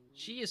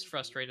she is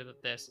frustrated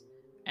at this,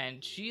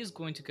 and she is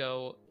going to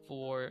go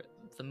for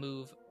the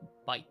move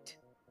Bite.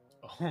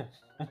 Oh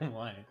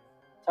my.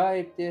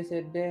 Type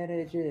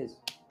disadvantages.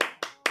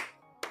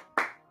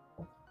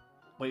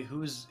 Wait,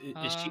 is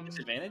she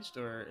disadvantaged,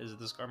 or is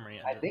the Skarmory?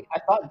 I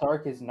thought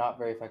Dark is not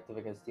very effective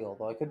against Steel,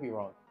 though I could be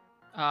wrong.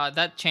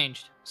 That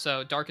changed.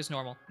 So Dark is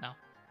normal now.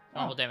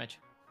 Normal damage.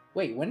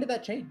 Wait, when did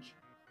that change?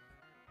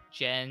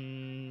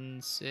 Gen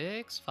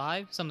 6,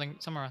 5, somewhere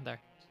around there.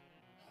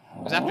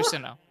 It was after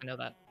Sinnoh. I know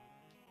that.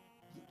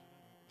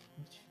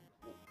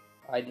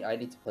 I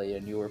need to play a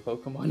newer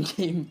Pokemon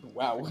game.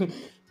 Wow.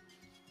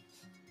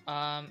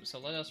 So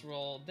let us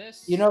roll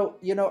this. You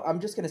know, I'm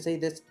just gonna say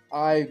this.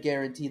 I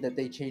guarantee that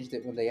they changed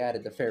it when they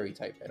added the fairy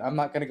type, and I'm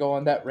not gonna go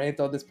on that rant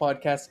on this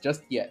podcast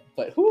just yet.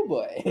 But whoo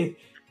boy,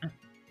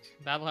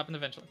 that'll happen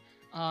eventually.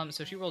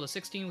 So she rolled a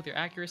 16 with your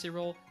accuracy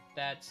roll.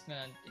 That's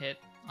gonna hit,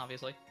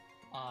 obviously.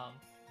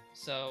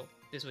 So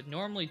this would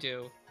normally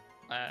do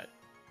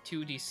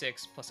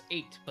 2d6 plus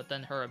 8, but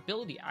then her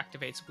ability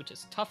activates, which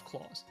is Tough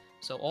Claws.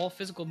 So all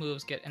physical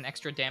moves get an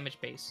extra damage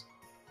base.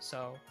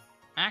 So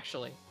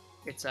actually,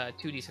 it's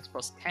 2d6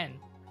 plus 10.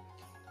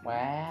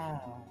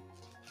 Wow.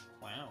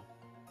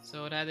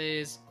 So that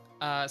is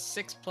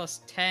 6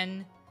 plus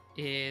 10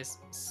 is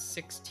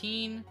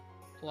 16,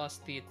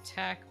 plus the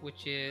attack,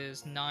 which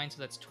is 9, so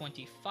that's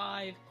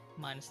 25,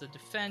 minus the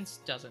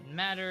defense, doesn't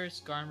matter.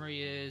 Skarmory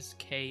is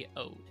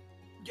KO'd.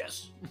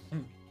 Yes!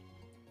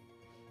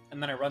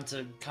 And then I run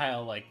to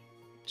Kyle, like,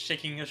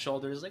 shaking his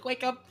shoulders, like,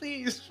 "Wake up,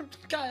 please!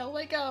 Kyle,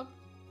 wake up!"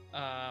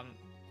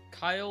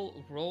 Kyle,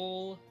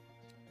 roll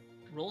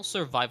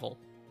survival.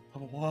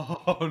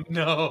 Whoa,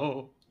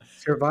 no.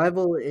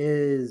 Survival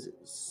is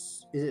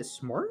it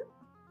smart?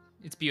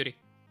 It's beauty.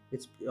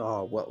 It's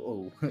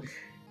oh.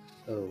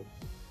 Oh.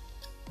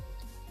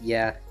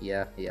 Yeah,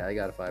 I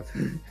got a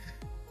 5.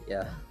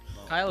 Yeah.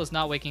 Kyle is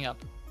not waking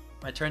up.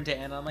 I turn to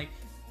Anna, I'm like,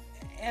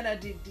 "Anna,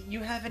 do you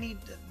have any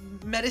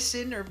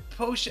medicine or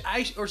potion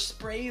or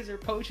sprays or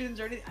potions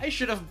or anything? I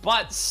should have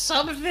bought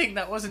something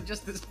that wasn't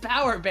just this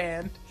power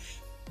band."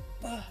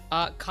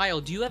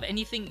 Kyle, do you have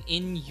anything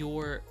in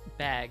your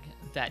bag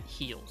that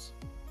heals?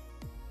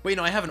 Wait,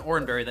 no, I have an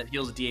Oranberry that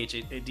heals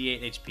D8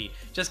 HP.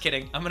 Just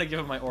kidding. I'm gonna give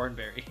him my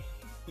Oranberry.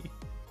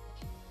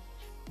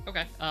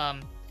 Okay.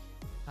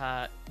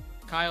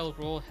 Kyle,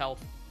 roll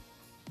health.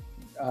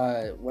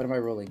 What am I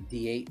rolling?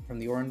 D8 from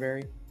the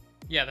Oranberry?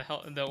 Yeah,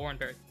 the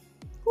Oranberry.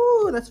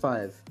 Ooh, that's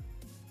 5.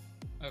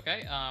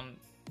 Okay.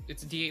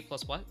 It's a D8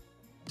 plus what?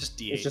 Just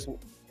D8. It's just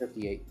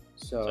D8.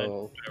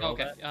 So.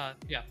 Okay.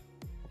 Yeah.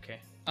 Okay.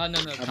 No.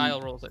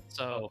 Kyle rolls it.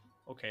 So.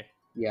 Oh, okay.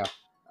 Yeah.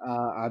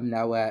 I'm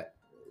now at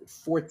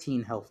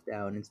 14 health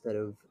down instead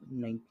of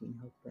 19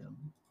 health down.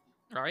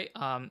 All right.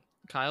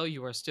 Kyle,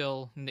 you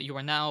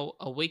are now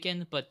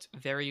awakened but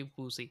very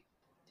woozy.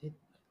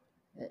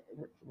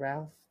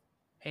 Ralph?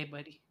 Hey,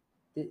 buddy.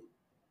 Did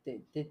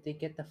they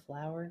get the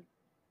flower?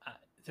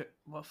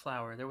 What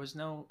flower? There was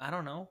no. I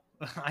don't know.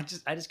 I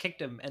just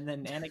kicked him, and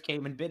then Anna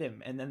came and bit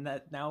him, and then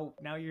now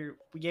we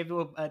gave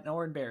you an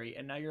Oranberry,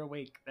 and now you're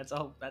awake. That's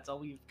all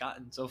we've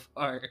gotten so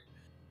far.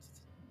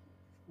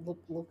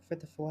 Look for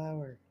the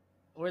flower.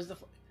 Where's the?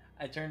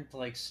 I turned to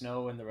like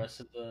Snow and the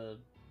rest of the.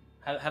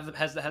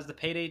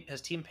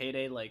 Has Team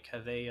Payday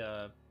have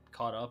they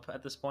caught up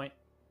at this point?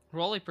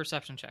 Roll a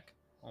perception check.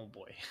 Oh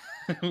boy,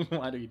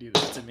 why do you do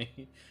this to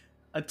me?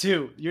 A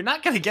 2. You're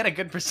not gonna get a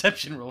good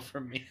perception roll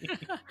from me.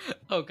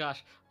 Oh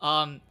gosh.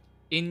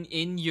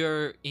 In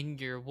your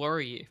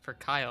worry for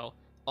Kyle,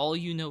 all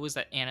you know is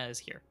that Anna is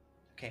here.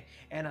 Okay,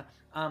 Anna.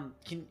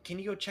 Can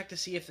you go check to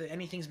see if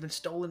anything's been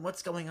stolen?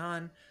 What's going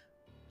on?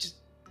 Just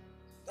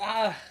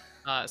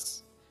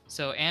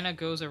So Anna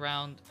goes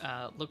around,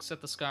 looks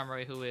at the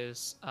Skarmory, who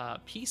is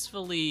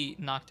peacefully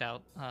knocked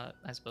out,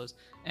 I suppose,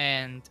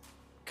 and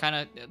kind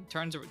of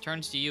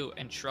turns to you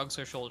and shrugs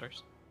her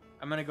shoulders.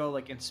 I'm gonna go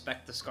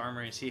inspect the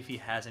Skarmory and see if he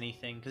has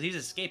anything, because he's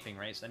escaping,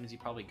 right? So that means he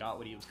probably got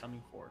what he was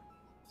coming for.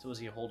 So is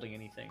he holding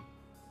anything?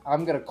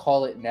 I'm gonna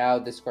call it now.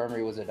 This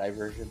Skarmory was a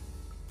diversion.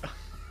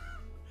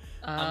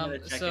 I'm gonna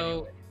check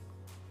So,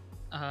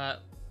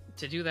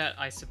 to do that,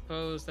 I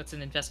suppose that's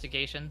an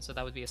investigation, so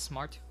that would be a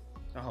smart.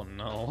 Oh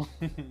no!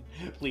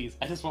 Please,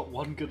 I just want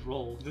one good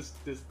roll. This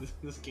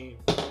game.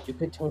 You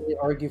could totally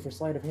argue for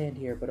sleight of hand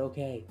here, but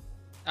okay.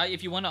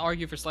 If you want to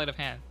argue for sleight of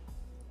hand,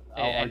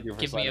 I'll and argue for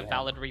give sleight me a of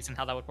valid reason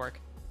how that would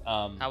work.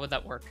 How would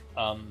that work?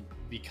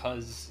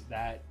 Because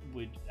I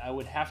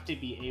would have to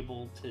be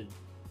able to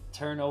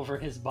turn over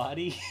his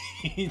body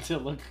to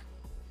look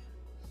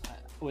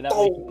without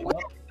waking him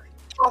up.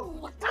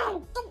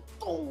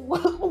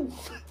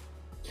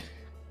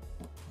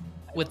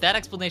 With that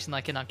explanation,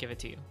 I cannot give it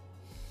to you.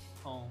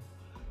 Oh.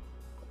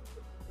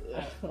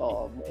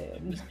 Oh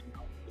man.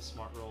 The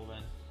smart roll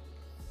then.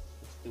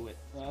 Let's do it.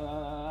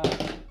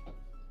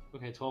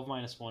 Okay, 12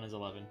 minus 1 is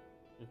 11.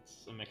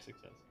 It's a mixed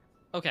success.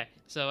 Okay,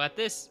 so at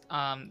this,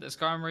 the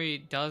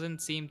Skarmory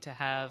doesn't seem to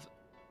have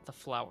the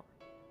flower.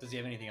 Does he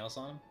have anything else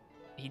on him?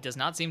 He does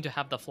not seem to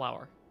have the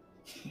flower.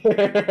 Does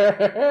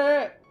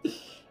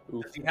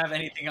he have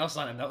anything else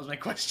on him? That was my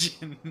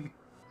question.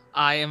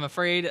 I am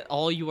afraid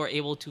all you are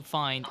able to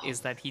find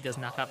is that he does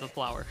not have the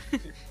flower.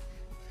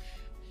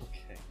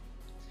 Okay.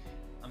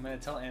 I'm gonna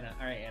tell Anna,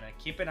 alright Anna,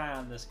 keep an eye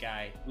on this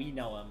guy. We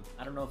know him.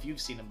 I don't know if you've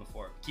seen him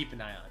before. Keep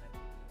an eye on him.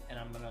 And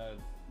I'm gonna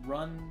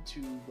run to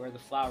where the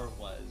flower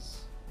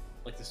was.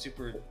 Like the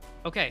super...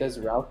 Okay. Does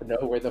Ralph know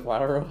where the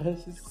flower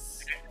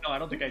was? No, I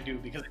don't think I do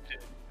because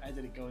I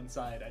didn't go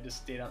inside. I just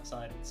stayed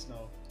outside in the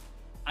snow.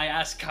 I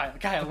asked Kyle,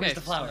 Okay, where's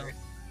the flower?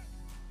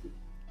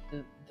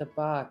 The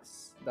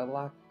box. The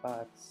lock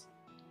box.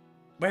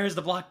 Where's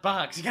the block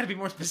box? You gotta be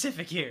more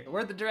specific here.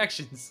 Where are the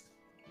directions?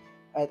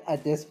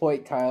 At this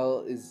point,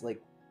 Kyle is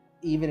like,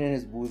 even in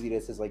his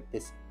wooziness, is like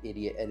this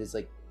idiot and is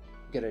like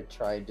gonna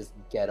try and just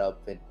get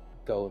up and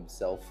go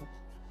himself.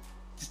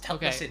 Just tell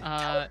Okay, listen,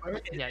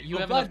 yeah, you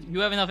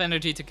have enough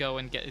energy to go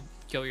and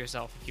go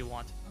yourself if you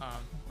want.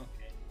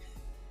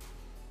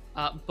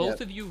 Okay. Both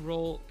of you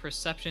roll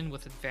perception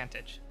with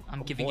advantage.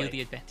 I'm giving you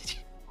the advantage.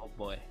 Oh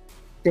boy.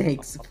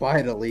 Thanks,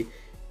 finally.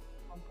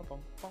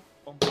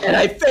 And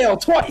I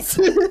failed twice!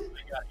 I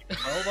got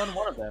 12 on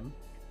one of them,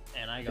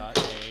 and I got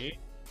a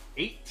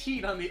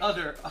 18 on the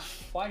other.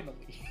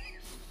 Finally.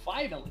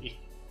 Finally.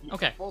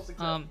 Okay.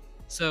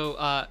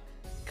 So,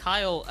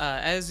 Kyle,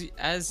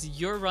 as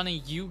you're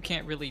running, you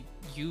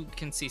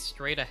can see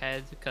straight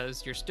ahead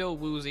because you're still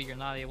woozy. You're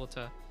not able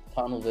to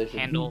tunnel vision.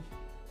 Handle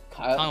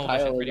tunnel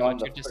vision pretty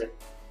much.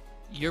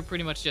 You're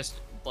pretty much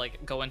just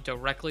like going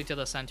directly to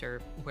the center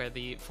where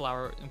the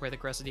flower, where the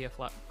Gracidea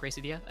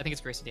I think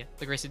it's Gracidea.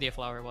 The Gracidea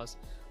flower was.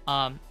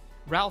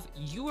 Ralph,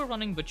 you were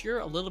running, but you're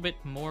a little bit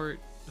more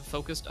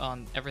focused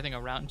on everything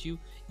around you.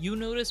 You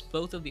notice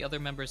both of the other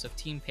members of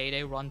Team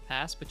Payday run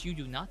past, but you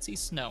do not see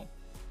Snow.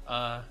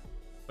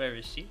 Where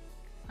is she?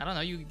 I don't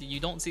know. You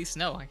don't see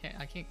Snow. I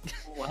can't.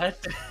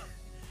 What?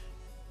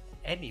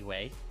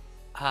 Anyway,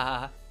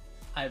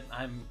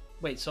 I'm.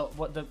 Wait. So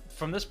what?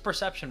 From this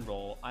perception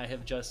roll, I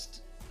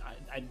just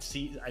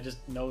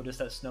noticed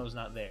that Snow's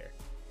not there.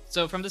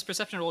 So from this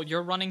perception roll,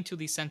 you're running to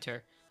the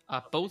center.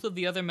 Both of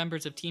the other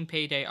members of Team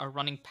Payday are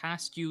running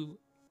past you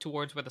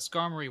towards where the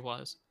Skarmory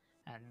was,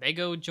 and they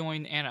go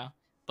join Anna,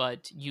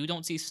 but you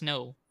don't see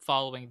Snow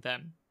following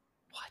them.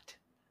 What?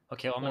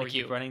 Okay, well, I'm gonna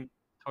keep running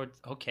towards.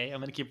 Okay,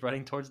 I'm gonna keep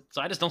running towards.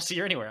 So I just don't see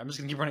her anywhere. I'm just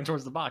gonna keep running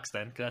towards the box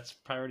then, because that's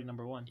priority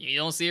number 1. You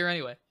don't see her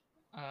anyway.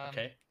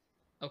 Okay.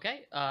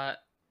 Okay.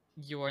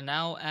 You are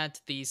now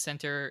at the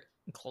center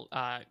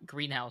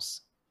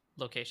greenhouse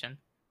location.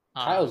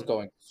 Kyle's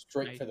going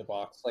straight for the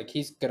box. Like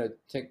he's gonna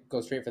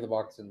go straight for the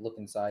box and look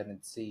inside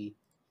and see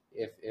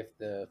if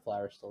the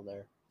flower's still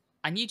there.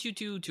 I need you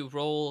to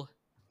roll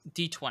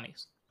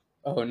d20s.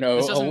 Oh no!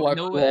 This doesn't,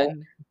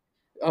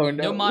 oh no!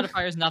 No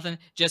modifiers, nothing.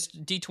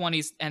 Just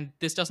d20s, and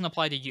this doesn't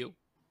apply to you.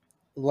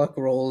 Luck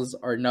rolls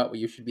are not what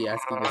you should be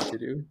asking us to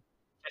do.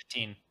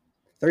 15.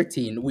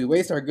 13. We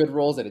waste our good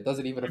rolls and it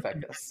doesn't even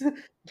affect us.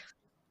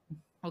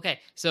 Okay,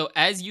 so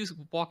as you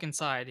walk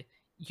inside,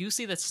 you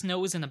see that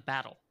Snow is in a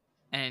battle,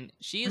 and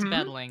she is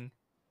battling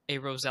a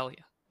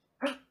Roselia.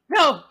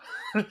 No,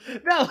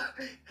 no,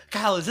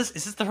 Kyle, is this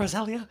the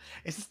Roselia?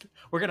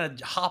 We're gonna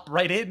hop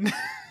right in?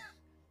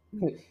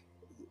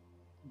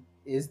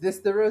 Is this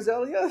the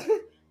Roselia?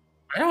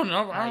 I don't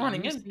know. I'm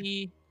running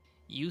in.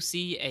 You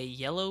see a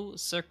yellow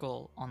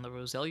circle on the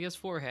Roselia's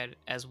forehead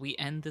as we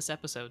end this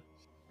episode.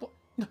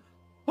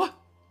 What?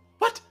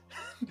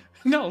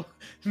 No,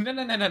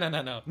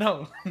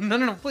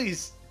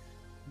 please.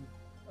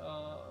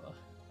 All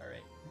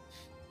right.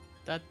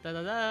 Da da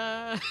da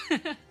da.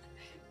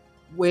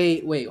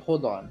 Wait,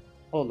 hold on.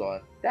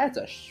 That's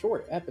a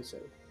short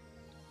episode.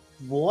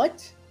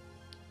 What?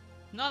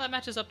 No, that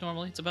matches up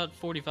normally. It's about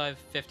 45,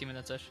 50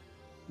 minutes-ish.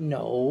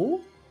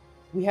 No.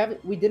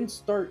 We didn't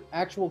start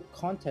actual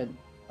content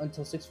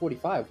until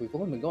 6:45. We've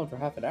only been going for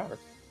half an hour.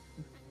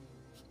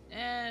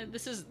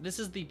 This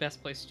is the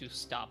best place to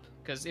stop,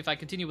 because if I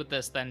continue with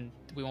this, then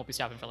we won't be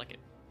stopping for like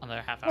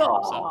another half hour.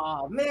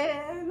 Oh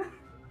man.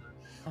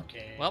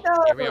 Okay. Well,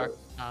 No. here we are.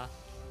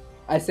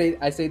 I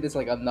say this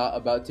like I'm not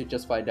about to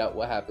just find out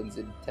what happens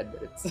in 10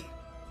 minutes.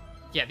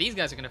 Yeah, these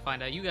guys are gonna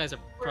find out. You guys are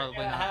probably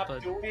We're gonna not. have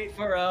But to wait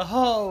for a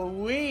whole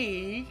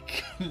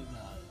week. No,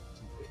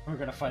 we're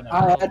gonna find out.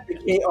 I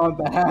advocate on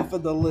behalf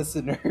of the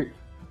listener.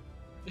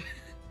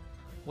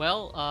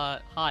 well,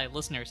 hi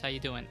listeners, how you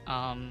doing?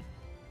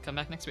 Come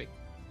back next week.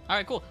 All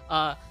right, cool.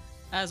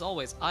 As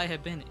always, I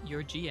have been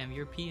your GM,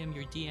 your PM,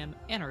 your DM,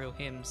 Anaru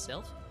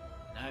himself.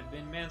 And I've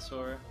been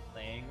Mansoor,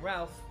 playing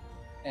Ralph.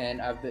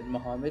 And I've been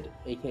Mohammed,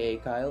 aka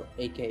Kyle,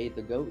 aka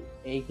the GOAT,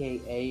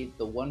 aka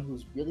the one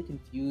who's really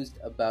confused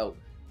about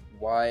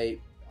why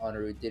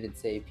Anaru didn't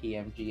say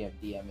PM, GM,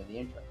 DM in the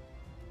intro.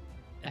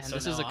 And so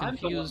this is a now I'm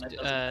the one confused. that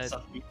doesn't mess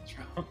up the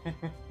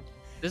intro.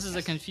 This is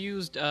a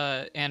confused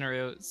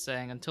Anaru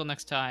saying, "Until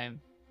next time,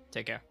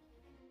 take care."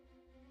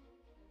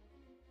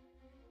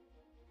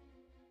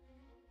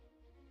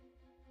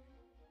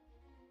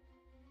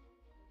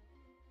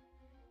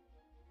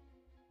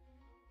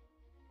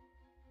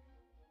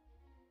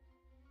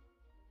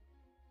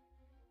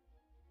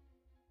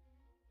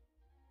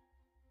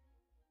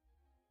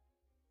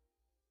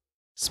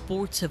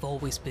 Sports have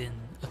always been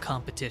a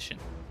competition,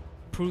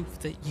 proof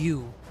that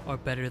you are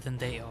better than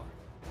they are.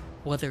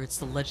 Whether it's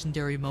the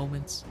legendary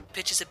moments,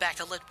 pitches it back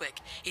to Litwick,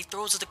 he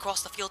throws it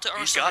across the field to Ursula.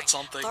 He's got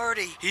something.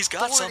 30, He's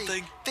got 40,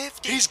 something.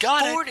 50, He's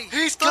got 40, it.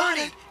 He's 30, got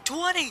it.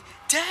 20,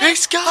 10,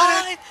 He's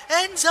got 5,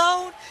 end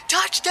zone,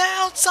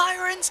 touchdown,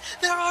 sirens,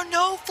 there are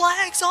no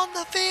flags on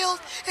the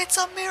field, it's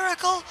a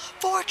miracle,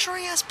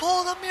 Fortry has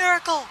pulled a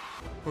miracle.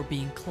 We're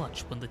being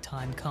clutch when the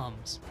time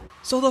comes.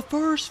 So the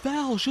first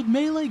foul, should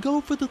Melee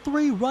go for the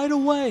 3 right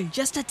away?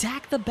 Just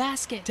attack the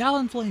basket.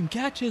 Talonflame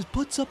catches,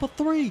 puts up a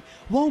 3,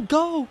 won't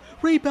go.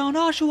 Rebound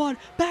Oshawott,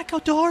 back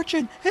out to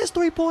Archon, his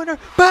 3-pointer,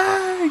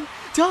 bang!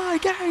 Tie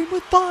game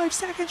with 5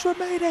 seconds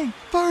remaining.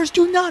 First,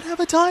 do not have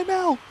a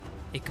timeout.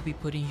 It could be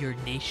putting your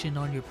nation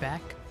on your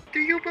back, Do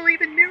you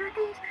believe in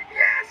miracles?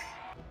 Yes!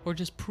 or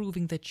just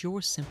proving that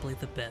you're simply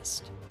the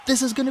best.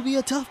 This is gonna be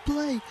a tough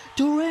play.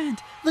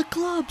 Durant, the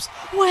clubs,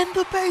 win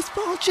the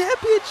baseball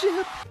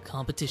championship.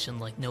 Competition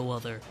like no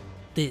other.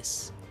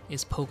 This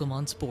is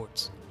Pokemon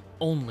Sports,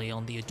 only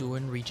on the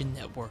Aduran Region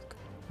Network.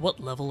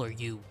 What level are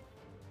you?